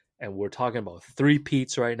on. And we're talking about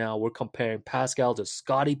 3-peats right now. We're comparing Pascal to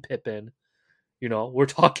Scottie Pippen. You know, we're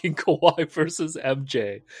talking Kawhi versus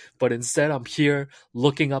MJ, but instead I'm here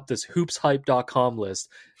looking up this hoopshype.com list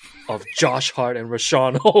of Josh Hart and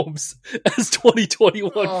Rashawn Holmes as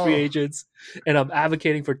 2021 free agents. And I'm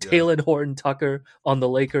advocating for Talen Horton Tucker on the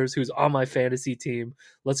Lakers, who's on my fantasy team.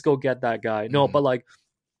 Let's go get that guy. No, but like,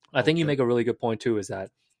 I think you make a really good point too, is that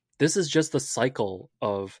this is just the cycle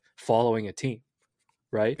of following a team,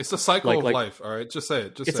 right? It's the cycle of life. All right. Just say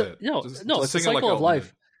it. Just say it. No, it's a cycle of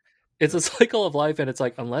life. It's a cycle of life, and it's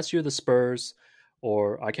like, unless you're the Spurs,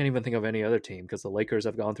 or I can't even think of any other team, because the Lakers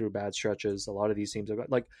have gone through bad stretches. A lot of these teams have got,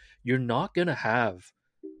 like, you're not going to have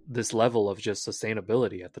this level of just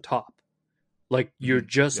sustainability at the top. Like, you're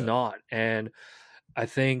just not. And I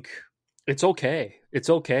think it's okay. It's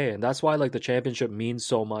okay. And that's why, like, the championship means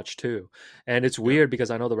so much too. And it's weird because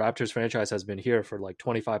I know the Raptors franchise has been here for like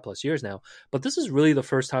 25 plus years now, but this is really the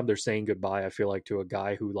first time they're saying goodbye, I feel like, to a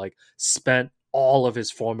guy who like spent all of his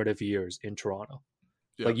formative years in Toronto.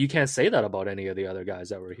 Like, you can't say that about any of the other guys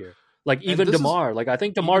that were here. Like, even DeMar. Like, I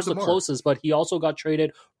think DeMar's the closest, but he also got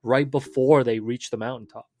traded right before they reached the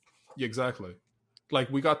mountaintop. Yeah, exactly. Like,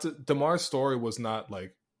 we got to DeMar's story was not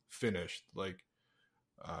like finished. Like,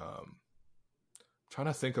 trying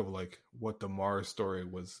to think of like what DeMar's story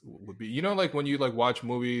would be. You know, like when you like watch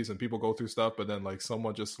movies and people go through stuff, but then like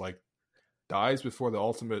someone just like dies before the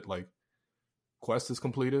ultimate like quest is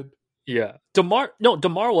completed. Yeah. DeMar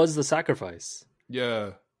was the sacrifice.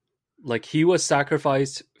 Yeah. Like, he was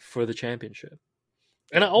sacrificed for the championship.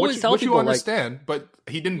 And I always tell people, you understand, but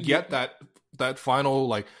he didn't get that final,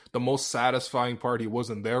 like, the most satisfying part he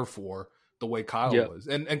wasn't there for the way Kyle was.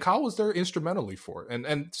 And Kyle was there instrumentally for it.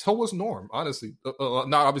 And so was Norm, honestly.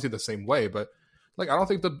 Not obviously the same way, but like, I don't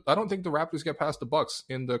think the Raptors get past the Bucks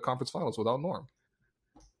in the conference finals without Norm.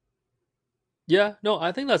 Yeah, no,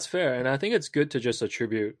 I think that's fair. And I think it's good to just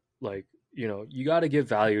attribute, like, you know, you got to give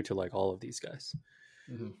value to like all of these guys.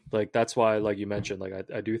 Mm-hmm. Like, that's why, like you mentioned, like,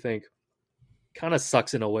 I do think kind of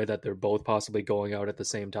sucks in a way that they're both possibly going out at the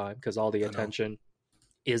same time, because all the attention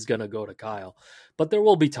is going to go to Kyle. But there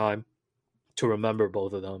will be time to remember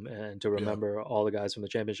both of them and to remember all the guys from the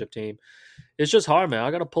championship team. It's just hard, man.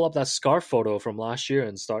 I got to pull up that scarf photo from last year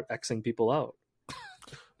and start Xing people out.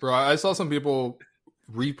 Bro, I saw some people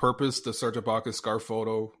repurpose the Serge Ibaka scarf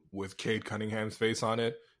photo with Cade Cunningham's face on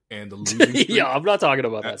it and the losing streak. Yeah, I'm not talking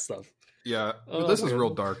about that stuff. Yeah, this is real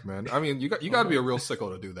dark, man. I mean, you got to be a real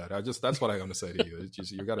sicko to do that. That's what I'm going to say to you. It's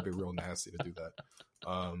just, you got to be real nasty to do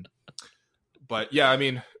that. But yeah, I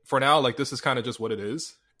mean, for now, like, this is kind of just what it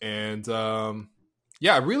is. And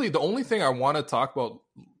yeah, really, the only thing I want to talk about,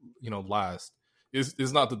 you know, last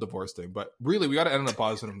is not the divorce thing, but really, we got to end on a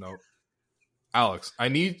positive note. Alex, I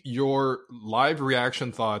need your live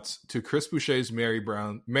reaction thoughts to Chris Boucher's Mary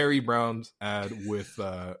Brown's ad with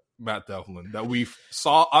Matt Devlin that we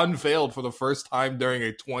saw unveiled for the first time during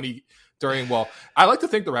I like to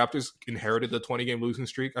think the Raptors inherited the 20-game losing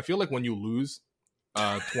streak. I feel like when you lose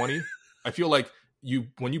 20, I feel like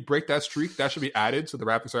when you break that streak, that should be added, so the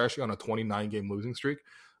Raptors are actually on a 29-game losing streak.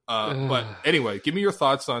 But anyway, give me your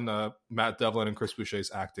thoughts on Matt Devlin and Chris Boucher's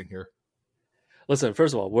acting here. Listen,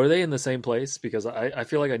 first of all, were they in the same place? Because I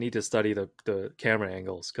feel like I need to study the camera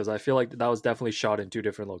angles, because I feel like that was definitely shot in two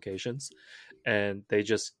different locations, and they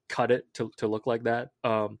just cut it to look like that.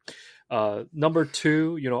 Number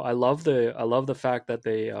two, you know, I love the fact that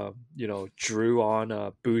they you know, drew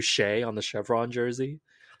on Boucher on the Chevron jersey.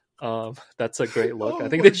 That's a great look. I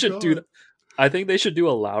think they should do that. I think they should do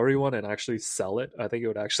a Lowry one and actually sell it. I think it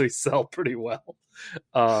would actually sell pretty well.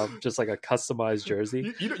 Just like a customized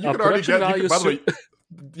jersey. You can already get, by the way,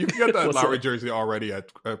 you can get that Lowry jersey already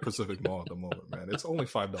at Pacific Mall at the moment, man. It's only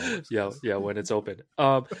 $5. Yeah, when it's open.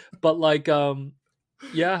 But like,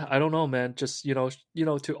 yeah, I don't know, man. Just, you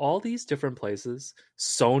know, to all these different places,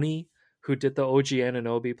 Sony, who did the OG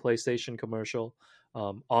Anunoby PlayStation commercial,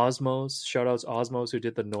 Osmos, shout outs Osmos, who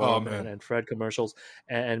did the Norm and Fred commercials,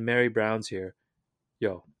 and Mary Brown's here.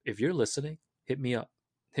 Yo, if you're listening, hit me up,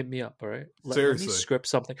 all right? Let me script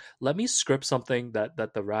something. Let me script something that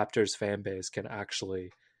the Raptors fan base can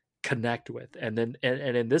actually connect with. And then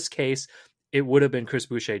and in this case, it would have been Chris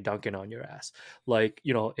Boucher dunking on your ass. Like,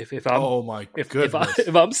 you know, if I'm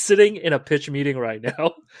if I'm sitting in a pitch meeting right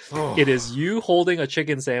now, it is you holding a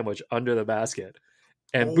chicken sandwich under the basket.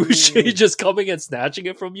 And Boucher just coming and snatching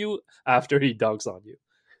it from you after he dunks on you.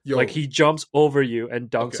 Yo. Like, he jumps over you and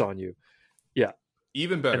dunks on you. Yeah.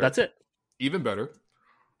 Even better. And that's it. Even better.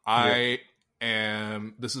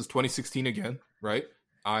 This is 2016 again, right?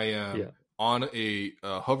 I am on a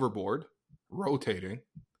hoverboard, rotating,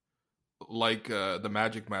 like the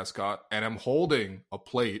Magic mascot, and I'm holding a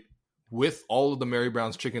plate with all of the Mary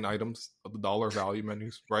Brown's chicken items of the dollar value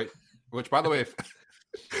menus, right? which, by the way,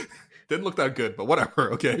 didn't look that good, but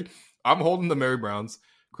whatever. Okay, I'm holding the Mary Browns.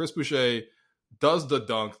 Chris Boucher does the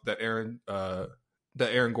dunk that Aaron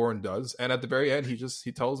Gordon does, and at the very end,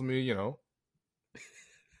 he tells me, you know.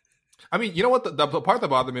 I mean, you know what? The part that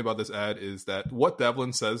bothered me about this ad is that what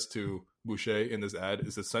Devlin says to Boucher in this ad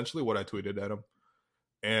is essentially what I tweeted at him.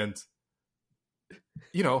 And,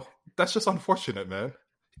 you know, that's just unfortunate, man.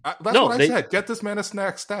 I said. Get this man a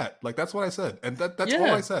snack stat. Like, that's what I said. And that's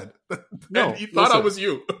all I said. No, and he thought I was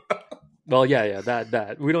you. Well, yeah,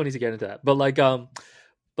 that. We don't need to get into that. But, like,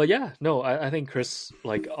 but yeah, no, I think Chris,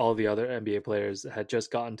 like all the other NBA players, had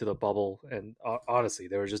just gotten to the bubble. And honestly,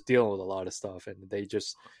 they were just dealing with a lot of stuff. And they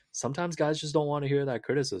just... Sometimes guys just don't want to hear that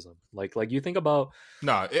criticism. Like you think about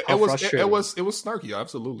it was snarky.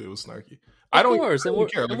 Absolutely, it was snarky. I don't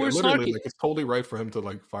care. Like, we're literally, snarky. like, it's totally right for him to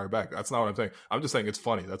like fire back. That's not what I'm saying. I'm just saying it's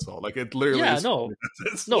funny. That's all. Like it literally. Yeah, is no,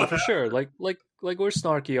 no, for sure. Like we're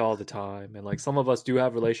snarky all the time, and like some of us do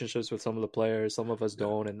have relationships with some of the players, some of us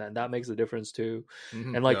don't, and that makes a difference too.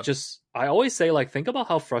 Mm-hmm, and like just I always say, like, think about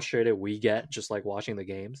how frustrated we get just like watching the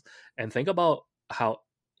games, and think about how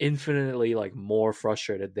infinitely like more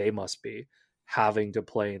frustrated they must be having to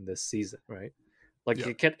play in this season, right? Like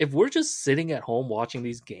if we're just sitting at home watching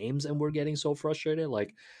these games and we're getting so frustrated,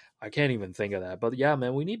 like I can't even think of that. But yeah,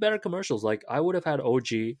 man, we need better commercials. Like I would have had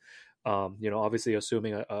OG, you know, obviously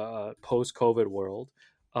assuming a post-COVID world,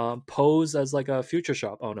 pose as like a Future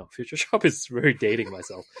Shop. Oh no, Future Shop is very dating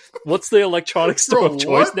myself. What's the electronic store of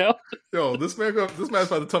choice now? Yo, this man's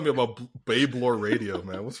about to tell me about Babe Lore Radio,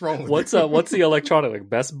 man. What's wrong with what's the electronic, like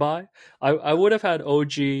Best Buy? I would have had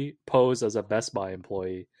OG pose as a Best Buy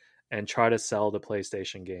employee and try to sell the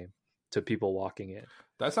PlayStation game to people walking in.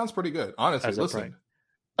 That sounds pretty good, honestly. Listen,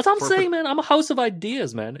 that's what I'm saying, man. I'm a house of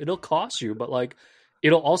ideas, man. It'll cost you, but like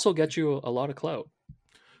it'll also get you a lot of clout.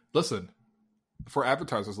 Listen, for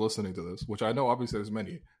advertisers listening to this, which I know obviously there's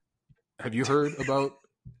many, have you heard about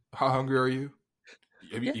How Hungry Are You?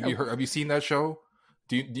 Have you seen that show?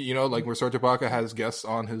 Do you know, like, where Serge Ibaka has guests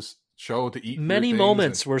on his show to eat? Many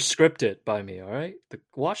moments were scripted by me. All right,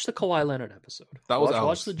 watch the Kawhi Leonard episode.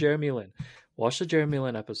 Watch the Jeremy Lin. Watch the Jeremy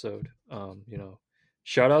Lin episode. You know,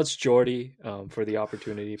 shout outs Jordy for the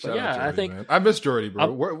opportunity. But yeah, Jordy, I think man. I miss Jordy,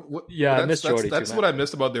 bro. I miss Jordy. That's what I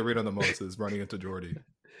missed about the arena the most is running into Jordy.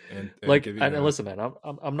 And listen, man,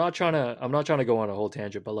 I'm not trying to go on a whole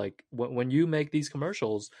tangent, but like when you make these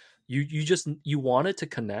commercials, you want it to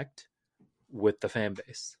connect with the fan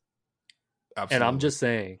base. Absolutely. And I'm just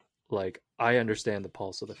saying, like, I understand the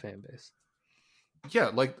pulse of the fan base.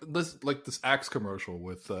 Yeah, like this Axe commercial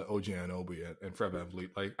with OG Anunoby and Fred VanVleet.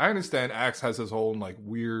 Like, I understand Axe has his whole like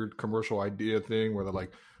weird commercial idea thing where they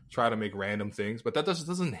like try to make random things, but that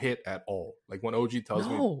doesn't hit at all. Like when OG tells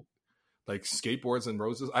me like skateboards and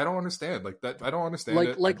roses, I don't understand. Like that, I don't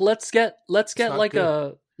understand. Like let's get like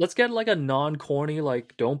a non-corny,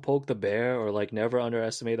 like don't poke the bear or like never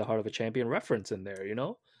underestimate the heart of a champion reference in there. You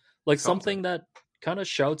know, like something that kind of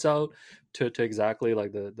shouts out to exactly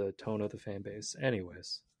like the tone of the fan base.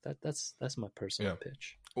 Anyways, that's my personal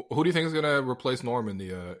pitch. Who do you think is gonna replace Norm in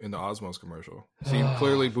the Osmos commercial? See,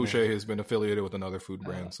 clearly Boucher has been affiliated with another food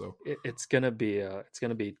brand, so it's gonna be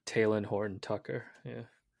Taylor Horton Tucker. Yeah.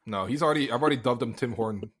 No, I've already dubbed him Tim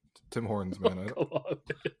Hortons, man.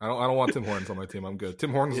 I don't want Tim Hortons on my team. I'm good.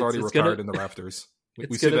 Tim Hortons is already retired in the rafters.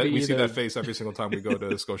 We see that face every single time we go to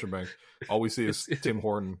Scotiabank. All we see is Tim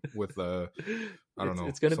Horton with I don't know.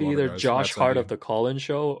 It's going to be either Josh Hart of the Call-In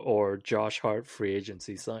Show or Josh Hart free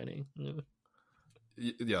agency signing.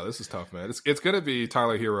 Yeah, this is tough, man. It's going to be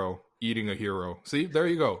Tyler Hero eating a hero. See, there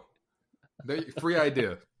you go. Free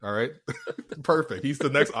idea. All right, perfect. He's the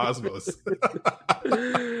next Osmos.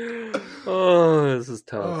 Oh, this is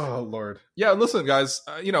tough. Oh Lord. Yeah, listen, guys.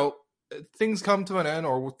 You know, things come to an end,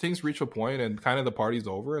 or things reach a point, and kind of the party's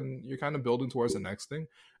over, and you're kind of building towards the next thing.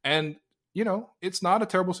 And you know, it's not a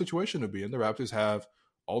terrible situation to be in. The Raptors have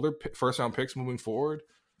all their first round picks moving forward.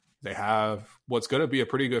 They have what's going to be a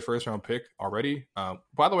pretty good first round pick already.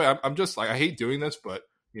 By the way, I'm just like, I hate doing this, but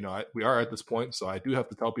you know, we are at this point, so I do have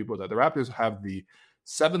to tell people that the Raptors have the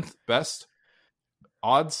 7th best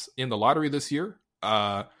odds in the lottery this year.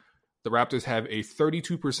 The Raptors have a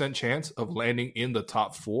 32% chance of landing in the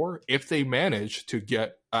top 4 if they manage to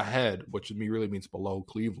get ahead, which really means below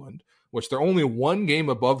Cleveland, which they're only 1 game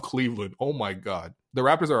above Cleveland. Oh my God. The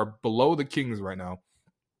Raptors are below the Kings right now.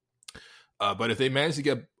 But if they manage to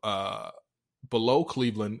get below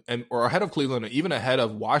Cleveland or ahead of Cleveland, or even ahead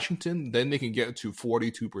of Washington, then they can get to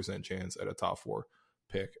 42% chance at a top 4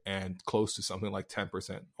 pick and close to something like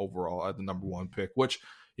 10% overall at the number 1 pick, which,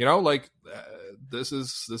 you know, like this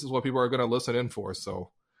is what people are going to listen in for.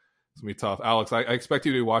 So It's gonna be tough. Alex, I expect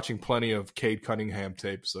you to be watching plenty of Cade Cunningham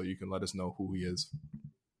tapes so you can let us know who he is.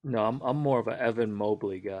 No, I'm more of an Evan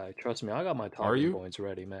Mobley guy. Trust me, I got my Are you? talking points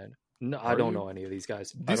ready, man. No, I Are don't you? know any of these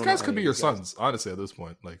guys. I These don't know guys could any be of your these guys. sons, honestly, at this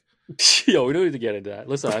point. Like, Yo, we don't need to get into that.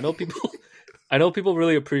 Listen, I know people. I know people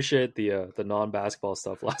really appreciate the non-basketball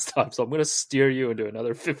stuff last time, so I'm gonna steer you into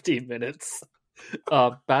another 15 minutes.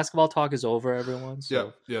 Basketball talk is over, everyone.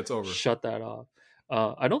 So yeah, it's over. shut that off.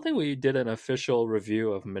 I don't think we did an official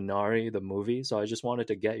review of Minari, the movie, so I just wanted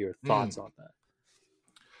to get your thoughts on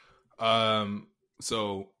that.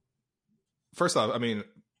 So first off, I mean,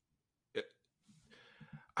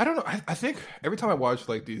 I don't know. I think every time I watch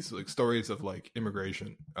like these like stories of like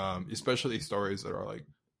immigration, especially stories that are like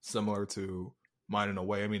similar to mine in a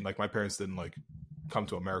way. I mean, like my parents didn't like come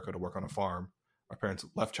to America to work on a farm. My parents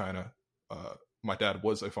left China. My dad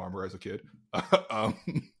was a farmer as a kid.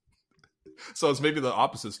 So it's maybe the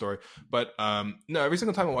opposite story. But no, every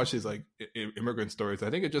single time I watch these like immigrant stories, I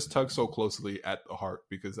think it just tugs so closely at the heart,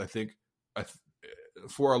 because I think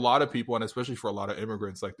for a lot of people, and especially for a lot of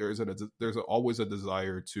immigrants, like there's always a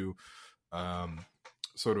desire to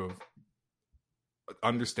sort of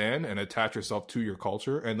understand and attach yourself to your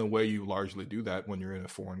culture. And the way you largely do that when you're in a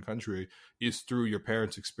foreign country is through your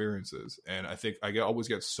parents' experiences. And I think I always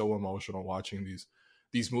get so emotional watching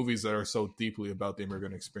these movies that are so deeply about the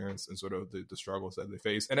immigrant experience and sort of the struggles that they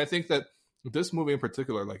face. And I think that this movie in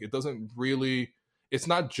particular, like it's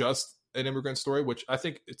not just an immigrant story, which I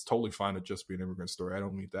think it's totally fine to just be an immigrant story. I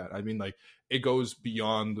don't mean that. I mean, like, it goes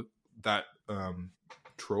beyond that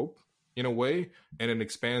trope in a way, and it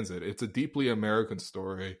expands it. It's a deeply American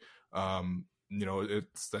story.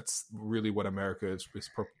 That's really what America is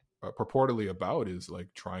purportedly about, is like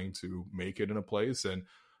trying to make it in a place.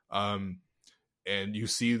 And you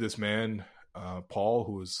see this man, Paul,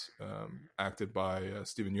 who is acted by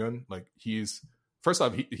Steven Yeun. Like, first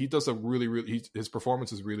off, he does his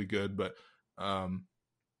performance is really good, but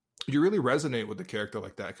you really resonate with the character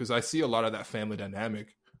like that, because I see a lot of that family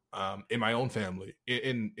dynamic in my own family,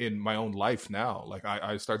 in my own life now. Like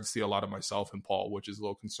I start to see a lot of myself in Paul, which is a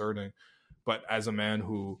little concerning. But as a man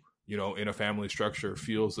who, in a family structure,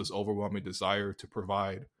 feels this overwhelming desire to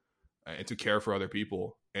provide and to care for other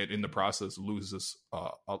people, and in the process loses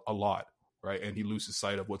a lot, right? And he loses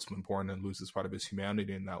sight of what's important and loses part of his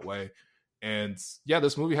humanity in that way. And yeah,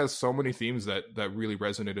 this movie has so many themes that really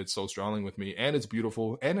resonated so strongly with me, and it's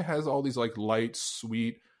beautiful, and it has all these like light,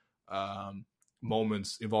 sweet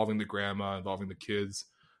moments involving the grandma, involving the kids,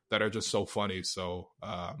 that are just so funny. So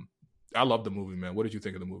I love the movie, man. What did you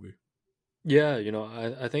think of the movie? Yeah,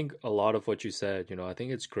 I think a lot of what you said, I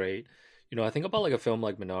think it's great. I think about like a film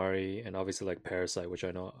like Minari, and obviously like Parasite, which I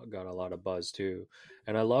know got a lot of buzz too.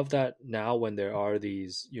 And I love that now when there are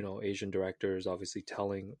these, Asian directors obviously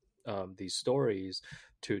telling these stories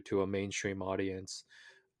to a mainstream audience,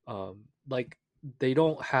 like they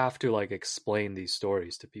don't have to like explain these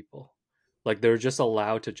stories to people. Like they're just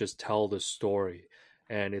allowed to just tell the story,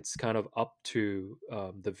 and it's kind of up to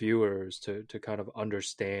the viewers to kind of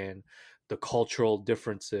understand the cultural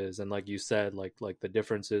differences, and like you said, like the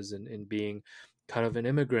differences in being kind of an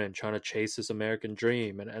immigrant trying to chase this American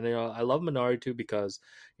dream. And I love Minari too, because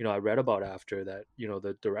I read about after that,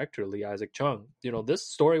 the director Lee Isaac Chung, this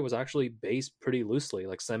story was actually based pretty loosely,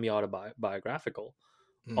 like semi-autobiographical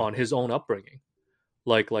on his own upbringing.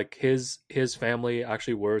 Like his family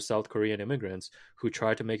actually were South Korean immigrants who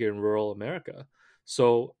tried to make it in rural America.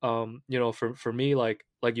 So for me, like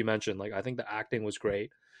you mentioned, like I think the acting was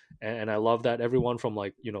great. And I love that everyone from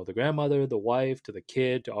like, the grandmother, the wife, to the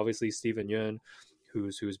kid, to obviously Steven Yeun,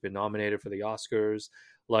 who's been nominated for the Oscars.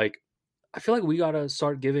 Like, I feel like we gotta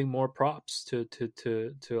start giving more props to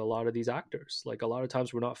a lot of these actors. Like a lot of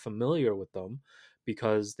times we're not familiar with them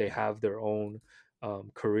because they have their own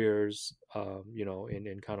careers,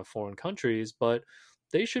 in kind of foreign countries, but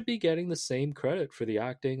they should be getting the same credit for the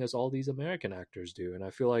acting as all these American actors do. And I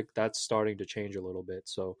feel like that's starting to change a little bit.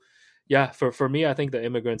 So yeah, for me, I think the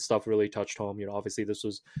immigrant stuff really touched home. Obviously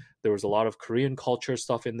there was a lot of Korean culture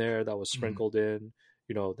stuff in there that was sprinkled in,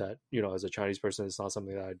 that, as a Chinese person, it's not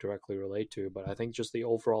something that I directly relate to, but I think just the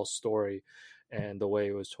overall story and the way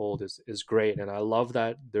it was told is great. And I love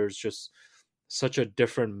that there's just such a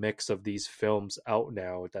different mix of these films out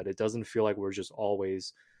now, that it doesn't feel like we're just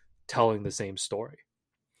always telling the same story.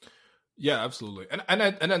 Yeah, absolutely.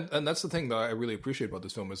 And that's the thing that I really appreciate about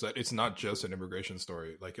this film, is that it's not just an immigration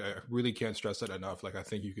story. Like, I really can't stress that enough. Like, I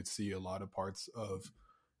think you could see a lot of parts of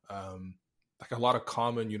like a lot of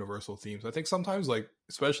common universal themes. I think sometimes, like,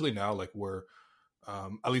 especially now, like we're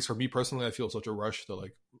at least for me personally, I feel such a rush to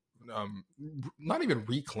like not even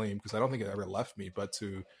reclaim, because I don't think it ever left me, but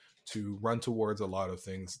to to run towards a lot of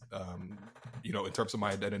things, in terms of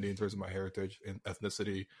my identity, in terms of my heritage and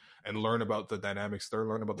ethnicity, and learn about the dynamics there,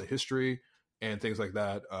 learn about the history and things like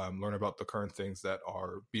that, learn about the current things that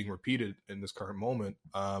are being repeated in this current moment.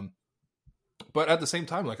 But at the same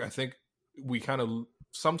time, like, I think we kind of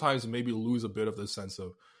sometimes maybe lose a bit of the sense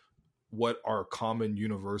of what are common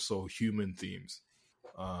universal human themes.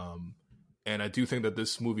 And I do think that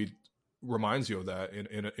this movie reminds you of that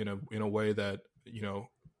in a way that,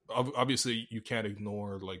 obviously you can't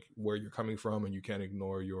ignore like where you're coming from, and you can't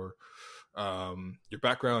ignore your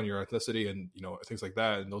background, your ethnicity, and things like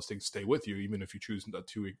that, and those things stay with you even if you choose not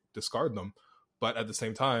to discard them. But at the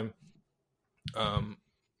same time,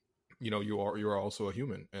 you are also a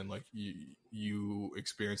human, and like you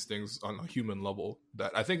experience things on a human level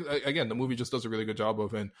that I think, again, the movie just does a really good job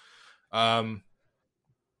of. And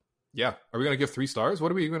yeah, are we gonna give 3 stars?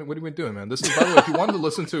 What are we doing, man? This is, by the way, if you wanted to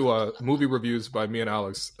listen to movie reviews by me and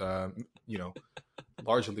Alex,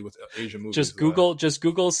 largely with Asian movies, just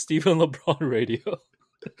Google Stephen LeBron Radio.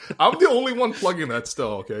 I'm the only one plugging that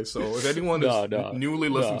still. Okay, so if anyone is newly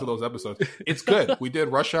listening to those episodes, it's good. We did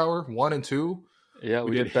Rush Hour 1 and 2. Yeah,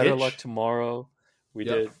 we did Better Luck Tomorrow. We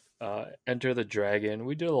did Enter the Dragon.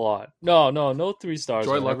 We did a lot. No 3 stars.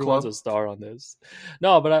 Joy Luck Everyone's Club. a star on this.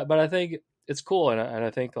 No, but I think it's cool, and I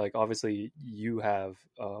think, like, obviously you have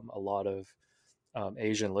a lot of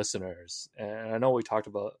Asian listeners, and I know we talked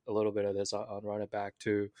about a little bit of this on Run It Back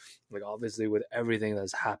too. Like, obviously with everything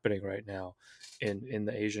that's happening right now in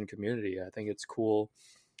the Asian community, I think it's cool.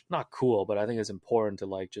 Not cool, but I think it's important to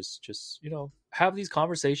like just have these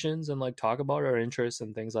conversations and like talk about our interests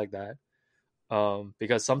and things like that.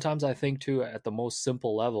 Because sometimes I think too, at the most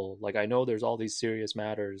simple level, like, I know there's all these serious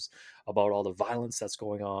matters about all the violence that's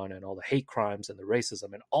going on and all the hate crimes and the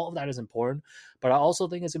racism, and all of that is important. But I also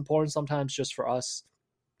think it's important sometimes just for us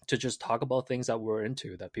to just talk about things that we're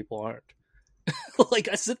into that people aren't. Like,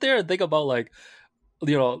 I sit there and think about, like,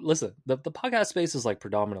 listen, the podcast space is like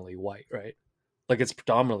predominantly white, right? Like, it's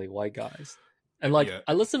predominantly white guys. And like,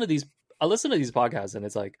 I listen to these podcasts, and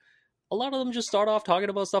it's like, a lot of them just start off talking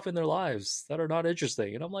about stuff in their lives that are not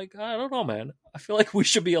interesting. And I'm like, I don't know, man. I feel like we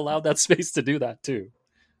should be allowed that space to do that too.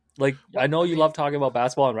 Like, I know you love talking about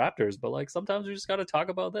basketball and Raptors, but like, sometimes we just got to talk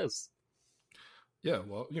about this. Yeah,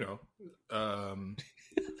 well,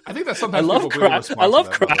 I think that sometimes I love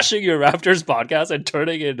crashing your Raptors podcast and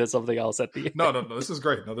turning it into something else at the end. No, this is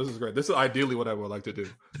great. This is ideally what I would like to do,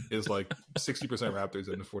 is like 60%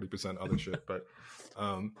 Raptors and 40% other shit. But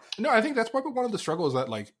no, I think that's probably one of the struggles that,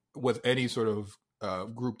 like, with any sort of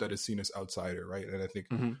group that is seen as outsider, right? And I think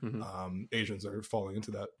Asians are falling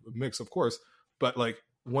into that mix, of course. But like,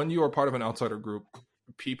 when you are part of an outsider group,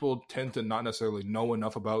 people tend to not necessarily know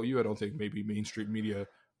enough about you. I don't think maybe mainstream media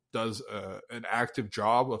does an active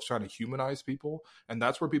job of trying to humanize people, and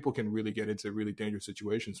that's where people can really get into really dangerous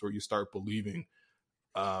situations where you start believing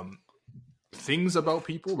things about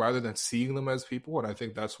people rather than seeing them as people. And I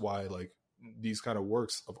think that's why, like, these kind of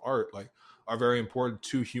works of art, like, are very important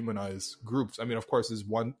to humanize groups. I mean, of course, it's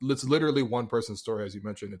literally one person's story, as you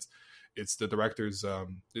mentioned. It's the director's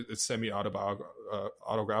it's semi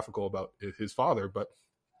autographical about his father, but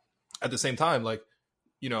at the same time, like,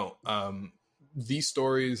 these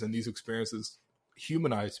stories and these experiences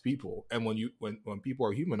humanize people. And when people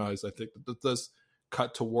are humanized, I think that does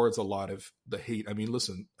cut towards a lot of the hate. I mean,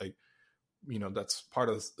 listen, like, that's part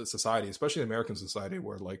of the society, especially American society,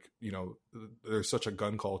 where, like, there's such a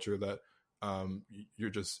gun culture that you're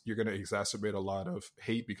going to exacerbate a lot of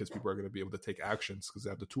hate because people are going to be able to take actions because they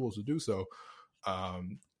have the tools to do so.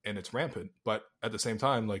 And it's rampant. But at the same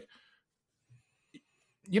time, like,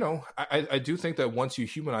 I do think that once you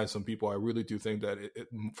humanize some people, I really do think that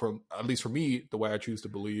at least for me, the way I choose to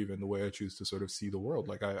believe and the way I choose to sort of see the world,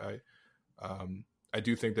 like, I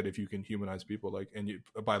do think that if you can humanize people, like, and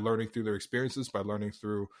by learning through their experiences, by learning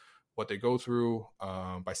through what they go through,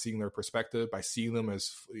 by seeing their perspective, by seeing them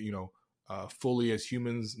as, fully as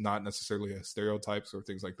humans, not necessarily as stereotypes or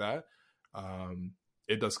things like that,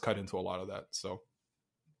 it does cut into a lot of that. So.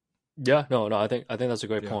 Yeah, no, I think that's a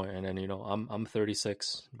great point. And then, I'm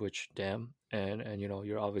 36, which damn, and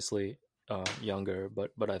you're obviously younger,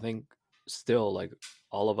 but I think still, like,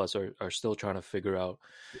 all of us are still trying to figure out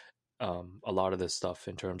a lot of this stuff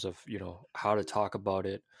in terms of, how to talk about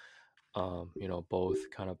it, both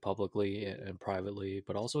kind of publicly and privately,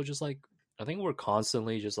 but also just, like, I think we're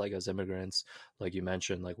constantly, just like as immigrants, like you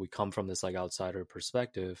mentioned, like, we come from this, like, outsider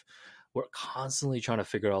perspective. We're constantly trying to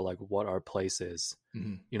figure out, like, what our place is,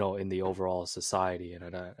 in the overall society.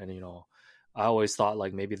 And I always thought,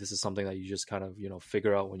 like, maybe this is something that you just kind of,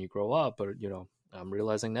 figure out when you grow up. But, I'm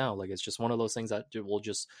realizing now, like, it's just one of those things that will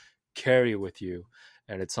just carry with you.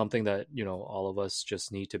 and it's something that, you know, all of us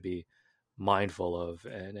just need to be mindful of.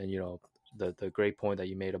 And you know, the great point that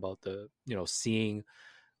you made about the, you know, seeing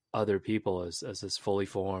other people as this fully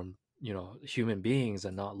formed, you know, human beings,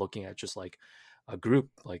 and not looking at just like a group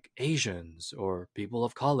like Asians or people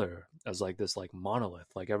of color as like this like monolith.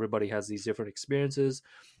 Like everybody has these different experiences.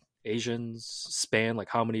 Asians span like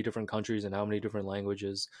how many different countries and how many different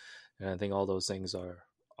languages, and I think all those things are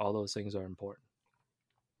important.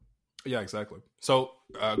 Yeah, exactly. So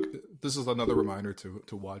this is another reminder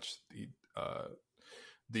to watch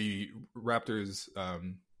the Raptors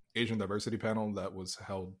Asian diversity panel that was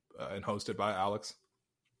held and hosted by Alex.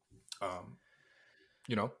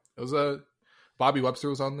 You know, it was Bobby Webster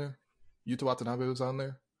was on there, Yuta Watanabe was on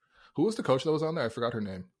there. Who was the coach that was on there? I forgot her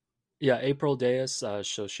name. Yeah, April Deus.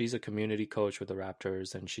 So she's a community coach with the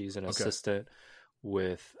Raptors, and she's an assistant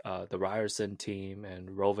with the Ryerson team, and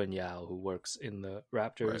Rovin Yao, who works in the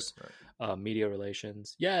Raptors media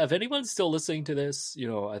relations. Yeah, if anyone's still listening to this, you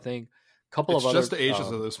know, I think a couple of other... It's just the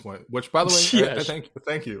Asians at this point, which, by the way, I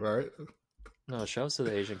thank you, all right? No, shouts to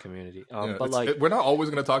the Asian community. Yeah, but like, we're not always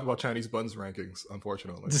going to talk about Chinese buns rankings,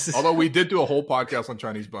 unfortunately. Although we did do a whole podcast on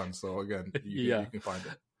Chinese buns, so again, you can find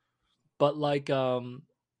it. But like,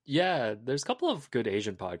 yeah, there's a couple of good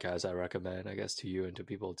Asian podcasts I recommend, I guess, to you and to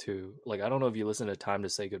people too. Like, I don't know if you listen to Time to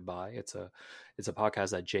Say Goodbye. It's a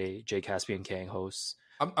podcast that Jay Caspian Kang hosts.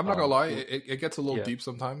 I'm not gonna lie, it gets a little deep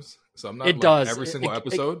sometimes. So I'm not. It does every single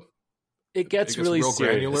episode. It gets really real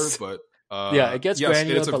serious. granular, but yeah, it gets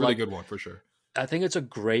granular. It's a really like, good one for sure. I think it's a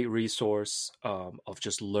great resource of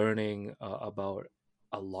just learning about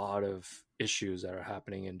a lot of issues that are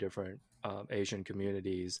happening in different Asian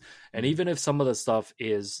communities. And even if some of the stuff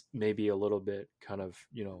is maybe a little bit kind of,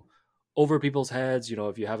 you know, over people's heads, you know,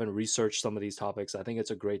 if you haven't researched some of these topics, I think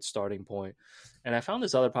it's a great starting point. And I found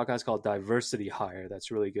this other podcast called Diversity Hire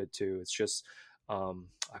that's really good too. It's just, I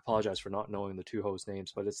apologize for not knowing the two host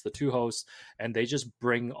names, but it's the two hosts, and they just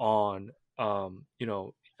bring on, you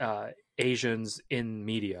know, Asians in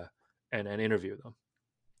media and interview them.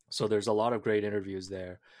 So there's a lot of great interviews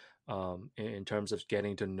there in terms of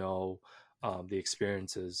getting to know the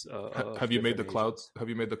experiences. Have you made the clout? Have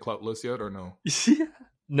you made the clout list yet, or no?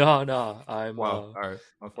 No. I'm wow. All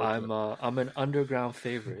right. I'm an underground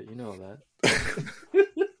favorite. You know that.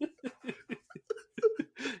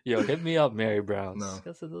 Yo, hit me up, Mary Browns.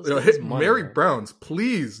 No. Yo, hit money, Mary Browns,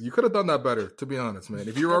 please. You could have done that better, to be honest, man.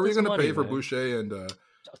 If you were already going to pay for Boucher and I'll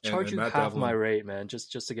charge you half my rate, man,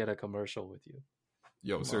 just to get a commercial with you.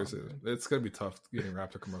 Yo, seriously, it's gonna be tough getting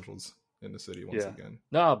Raptor commercials in the city once again.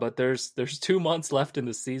 No, but there's 2 months left in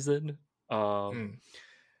the season.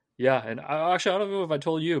 Yeah, and I don't know if I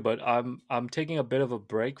told you, but I'm taking a bit of a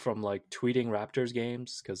break from like tweeting Raptors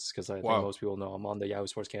games because I think most people know I'm on the Yahoo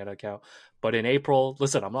Sports Canada account. But in April,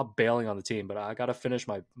 listen, I'm not bailing on the team, but I got to finish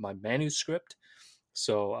my manuscript,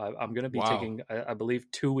 so I'm gonna be taking I believe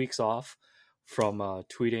 2 weeks off from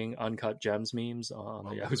tweeting Uncut Gems memes on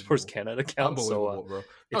the Yahoo Sports Canada account. Unbelievable, bro.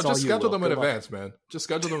 Just schedule them in advance, man. Just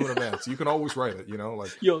schedule them in advance. You can always write it, you know?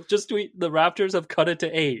 Like, yo, just tweet, the Raptors have cut it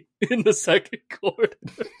to 8 in the second quarter.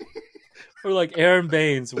 Or like, Aaron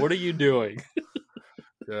Baines, what are you doing?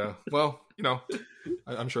 Yeah, well, you know,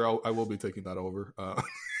 I'm sure I will be taking that over.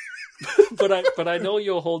 But I know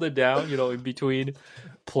you'll hold it down, you know, in between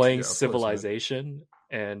playing Civilization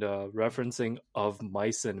and referencing Of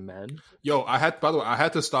Mice and Men. Yo, I had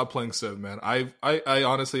to stop playing Civ, man. I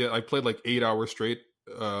honestly, I played like 8 hours straight,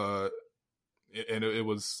 and it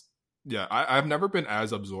was, I've never been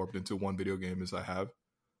as absorbed into one video game as I have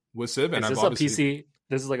with Civ. And is this a PC?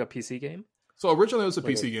 This is like a PC game? So originally it was a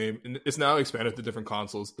PC game, and it's now expanded to different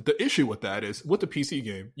consoles. The issue with that is, with the PC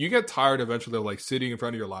game, you get tired eventually of like sitting in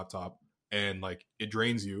front of your laptop, and like it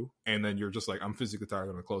drains you, and then you're just like, I'm physically tired,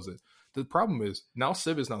 I'm gonna close it. The problem is, now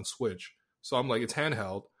Civ is on Switch, so I'm like, it's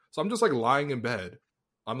handheld, so I'm just like lying in bed.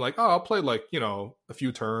 I'm like, oh, I'll play like, you know, a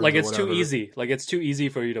few turns. Like, it's too easy. Like, it's too easy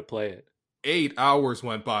for you to play it. 8 hours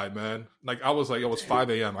went by, man. Like, I was like, it was 5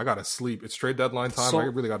 a.m. I gotta sleep. It's trade deadline time. I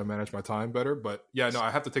really gotta manage my time better. But yeah, no, I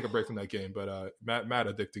have to take a break from that game. But mad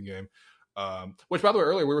addicting game. Which, by the way,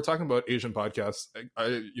 earlier we were talking about Asian podcasts.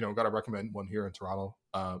 I gotta recommend one here in Toronto.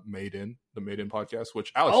 The Made In podcast,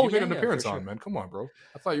 which Alex, you made an appearance on, man. Come on, bro.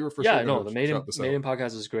 I thought you were for sure. Yeah, no, the Made In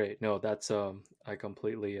podcast is great. No, that's I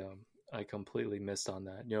completely missed on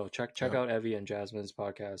that. You know, check out Evie and Jasmine's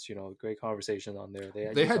podcast. You know, great conversation on there.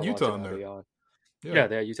 They had Yuta on there. Yeah,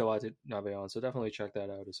 they had Yuta Watanabe on. So definitely check that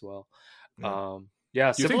out as well. Do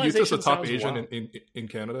you think Yuta's the top Asian in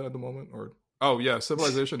Canada at the moment? Or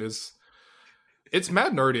Civilization is. It's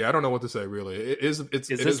mad nerdy. I don't know what to say, really. Is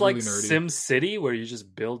this like really nerdy. Sim City, where you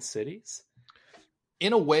just build cities?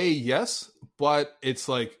 In a way, yes, but it's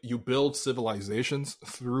like you build civilizations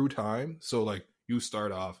through time. So like you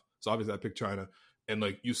start off. So obviously I picked China. And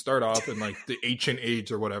like you start off in like the ancient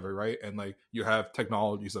age or whatever, right? And like you have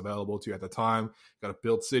technologies available to you at the time. You got to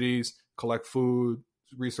build cities, collect food,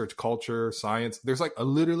 research culture, science. There's like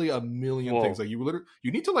literally a million things. Like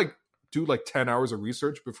you need to like do like 10 hours of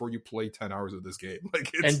research before you play 10 hours of this game.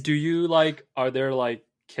 Like, and do you like? Are there like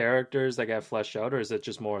characters that get fleshed out, or is it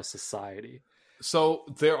just more a society? So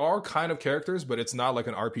there are kind of characters, but it's not like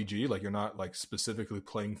an RPG. Like you're not like specifically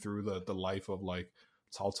playing through the life of like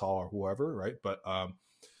Cao Cao or whoever, right? But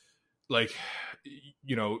like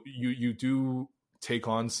you do take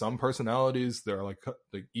on some personalities. There are like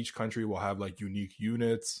each country will have like unique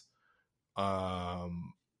units. I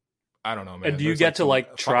don't know, man. And do you get to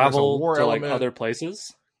like travel to like other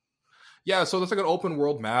places? Yeah, so there's like an open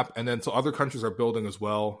world map, and then so other countries are building as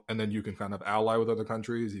well, and then you can kind of ally with other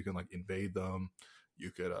countries. You can like invade them.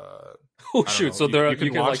 You could oh shoot! So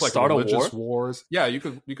you can like start a war. Wars. Yeah, you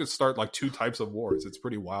could start like 2 types of wars. It's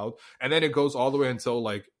pretty wild, and then it goes all the way until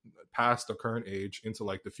like past the current age into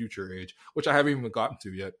like the future age, which I haven't even gotten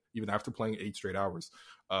to yet, even after playing 8 straight hours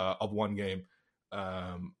of one game.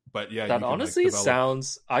 But yeah, that honestly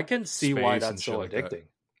sounds. I can see why that's so addicting. That.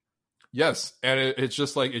 Yes, and it's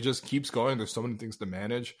just like it just keeps going. There's so many things to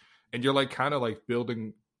manage, and you're like kind of like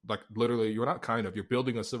building, like literally, you're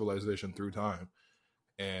building a civilization through time.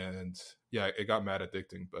 And yeah, it got mad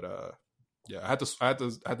addicting, but yeah, I had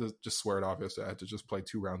to just swear it off yesterday. I had to just play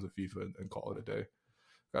 2 rounds of FIFA and call it a day.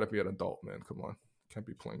 Got to be an adult, man. Come on, can't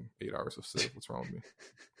be playing 8 hours of Civ. What's wrong with me?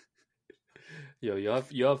 Yo, you have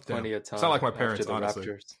plenty of time. It's not like my parents, honestly.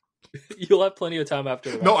 Raptors. You'll have plenty of time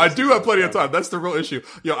after the Raptors. No, I do have plenty of time. That's the real issue.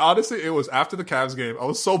 Yo, honestly, it was after the Cavs game. I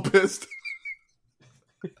was so pissed.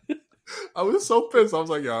 I was so pissed. I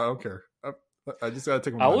was like, yeah, I don't care. I just gotta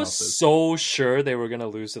take my mind off this. So sure they were gonna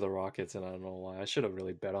lose to the Rockets, and I don't know why. I should have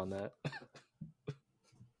really bet on that.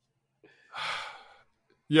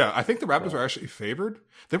 Yeah, I think the Raptors were actually favored.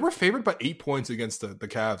 They were favored by 8 points against the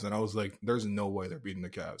Cavs, and I was like, there's no way they're beating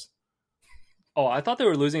the Cavs. Oh, I thought they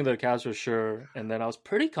were losing to the Cavs for sure, and then I was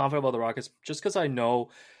pretty confident about the Rockets just because I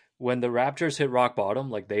know when the Raptors hit rock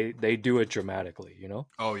bottom, like they do it dramatically, you know?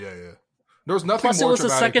 Oh yeah. There was nothing more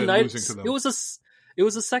dramatic than losing to them. It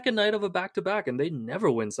was a second night of a back-to-back, and they never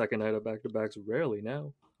win second night of back-to-backs. Rarely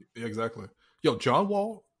now. Yeah, exactly. Yo, John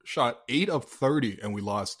Wall shot 8 of 30, and we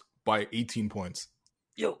lost by 18 points.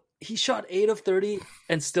 Yo, he shot 8 of 30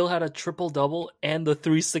 and still had a triple-double and the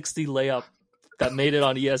 360 layup that made it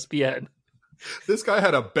on ESPN. This guy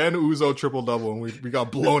had a Ben Uzo triple-double, and we got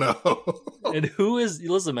blown out. And who is...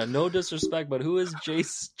 Listen, man, no disrespect, but who is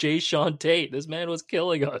Jae'Sean Tate? This man was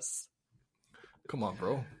killing us. Come on,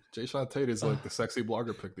 bro. Jae'Sean Tate is like the sexy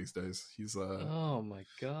blogger pick these days. He's oh my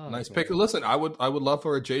god, nice pick. Listen, I would love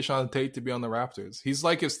for Jae'Sean Tate to be on the Raptors. He's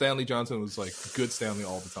like if Stanley Johnson was like good Stanley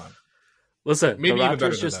all the time. Listen, maybe even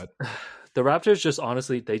better than that. The Raptors just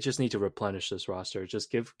honestly, they just need to replenish this roster.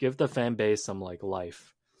 Just give the fan base some like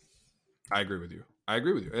life. I agree with you.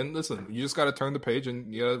 And listen, you just got to turn the page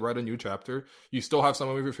and you got to write a new chapter. You still have some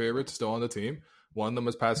of your favorites still on the team. One of them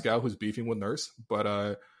is Pascal, who's beefing with Nurse,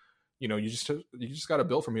 but you just got to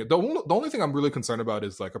build from here. The only thing I'm really concerned about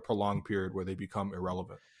is like a prolonged period where they become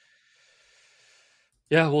irrelevant.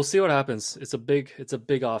 Yeah, we'll see what happens. It's a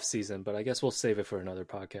big off season, but I guess we'll save it for another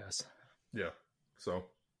podcast. Yeah. So,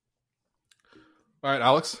 all right,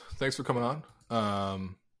 Alex, thanks for coming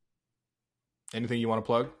on. Anything you want to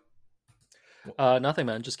plug? Nothing,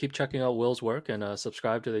 man. Just keep checking out Will's work and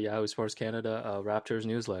subscribe to the Yahoo Sports Canada Raptors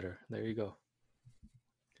newsletter. There you go.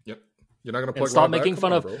 Yep. You're not gonna plug.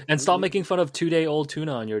 And stop making fun of 2-day-old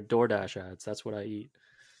tuna on your DoorDash ads. That's what I eat.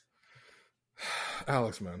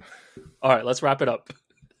 Alex, man. All right, let's wrap it up.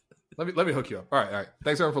 Let me hook you up. All right.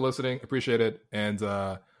 Thanks everyone for listening. Appreciate it. And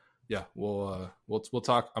yeah, we'll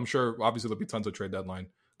talk. I'm sure. Obviously, there'll be tons of trade deadline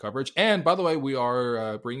coverage. And by the way, we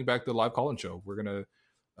are bringing back the live call-in show. We're gonna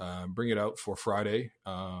bring it out for Friday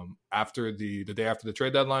after the day after the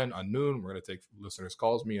trade deadline on noon. We're gonna take listeners'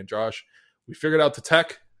 calls. Me and Josh. We figured out the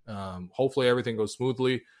tech. Hopefully everything goes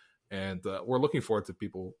smoothly, and we're looking forward to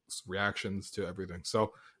people's reactions to everything.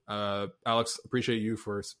 So, Alex, appreciate you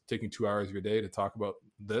for taking 2 hours of your day to talk about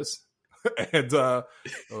this. And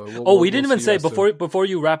we didn't even say before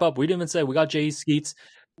you wrap up. We didn't even say we got Jay Skeets.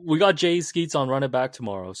 We got Jay Skeets on Run It Back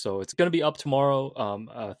tomorrow, so it's going to be up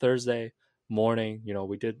tomorrow, Thursday morning. You know,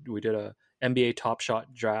 we did a NBA Top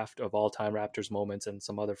Shot draft of all-time Raptors moments and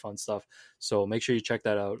some other fun stuff. So make sure you check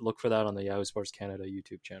that out. Look for that on the Yahoo Sports Canada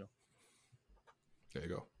YouTube channel. There you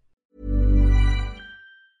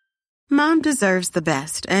go. Mom deserves the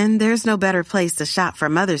best, and there's no better place to shop for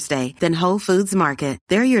Mother's Day than Whole Foods Market.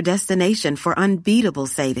 They're your destination for unbeatable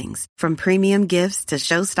savings, from premium gifts to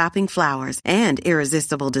show-stopping flowers and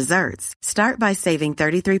irresistible desserts. Start by saving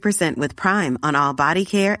 33% with Prime on all body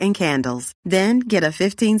care and candles. Then get a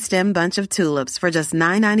 15-stem bunch of tulips for just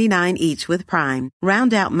 $9.99 each with Prime.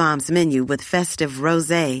 Round out Mom's menu with festive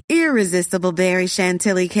rosé, irresistible berry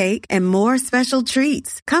chantilly cake, and more special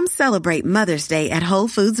treats. Come celebrate Mother's Day at Whole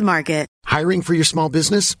Foods Market. Hiring for your small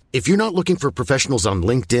business? If you're not looking for professionals on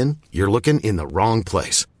LinkedIn, you're looking in the wrong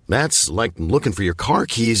place. That's like looking for your car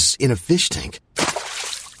keys in a fish tank.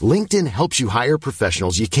 LinkedIn helps you hire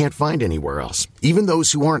professionals you can't find anywhere else, even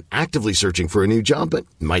those who aren't actively searching for a new job but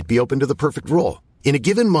might be open to the perfect role. In a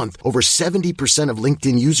given month, over 70% of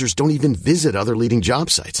LinkedIn users don't even visit other leading job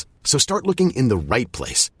sites. So start looking in the right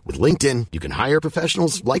place. With LinkedIn, you can hire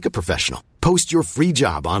professionals like a professional. Post your free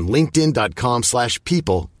job on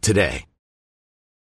linkedin.com/people today.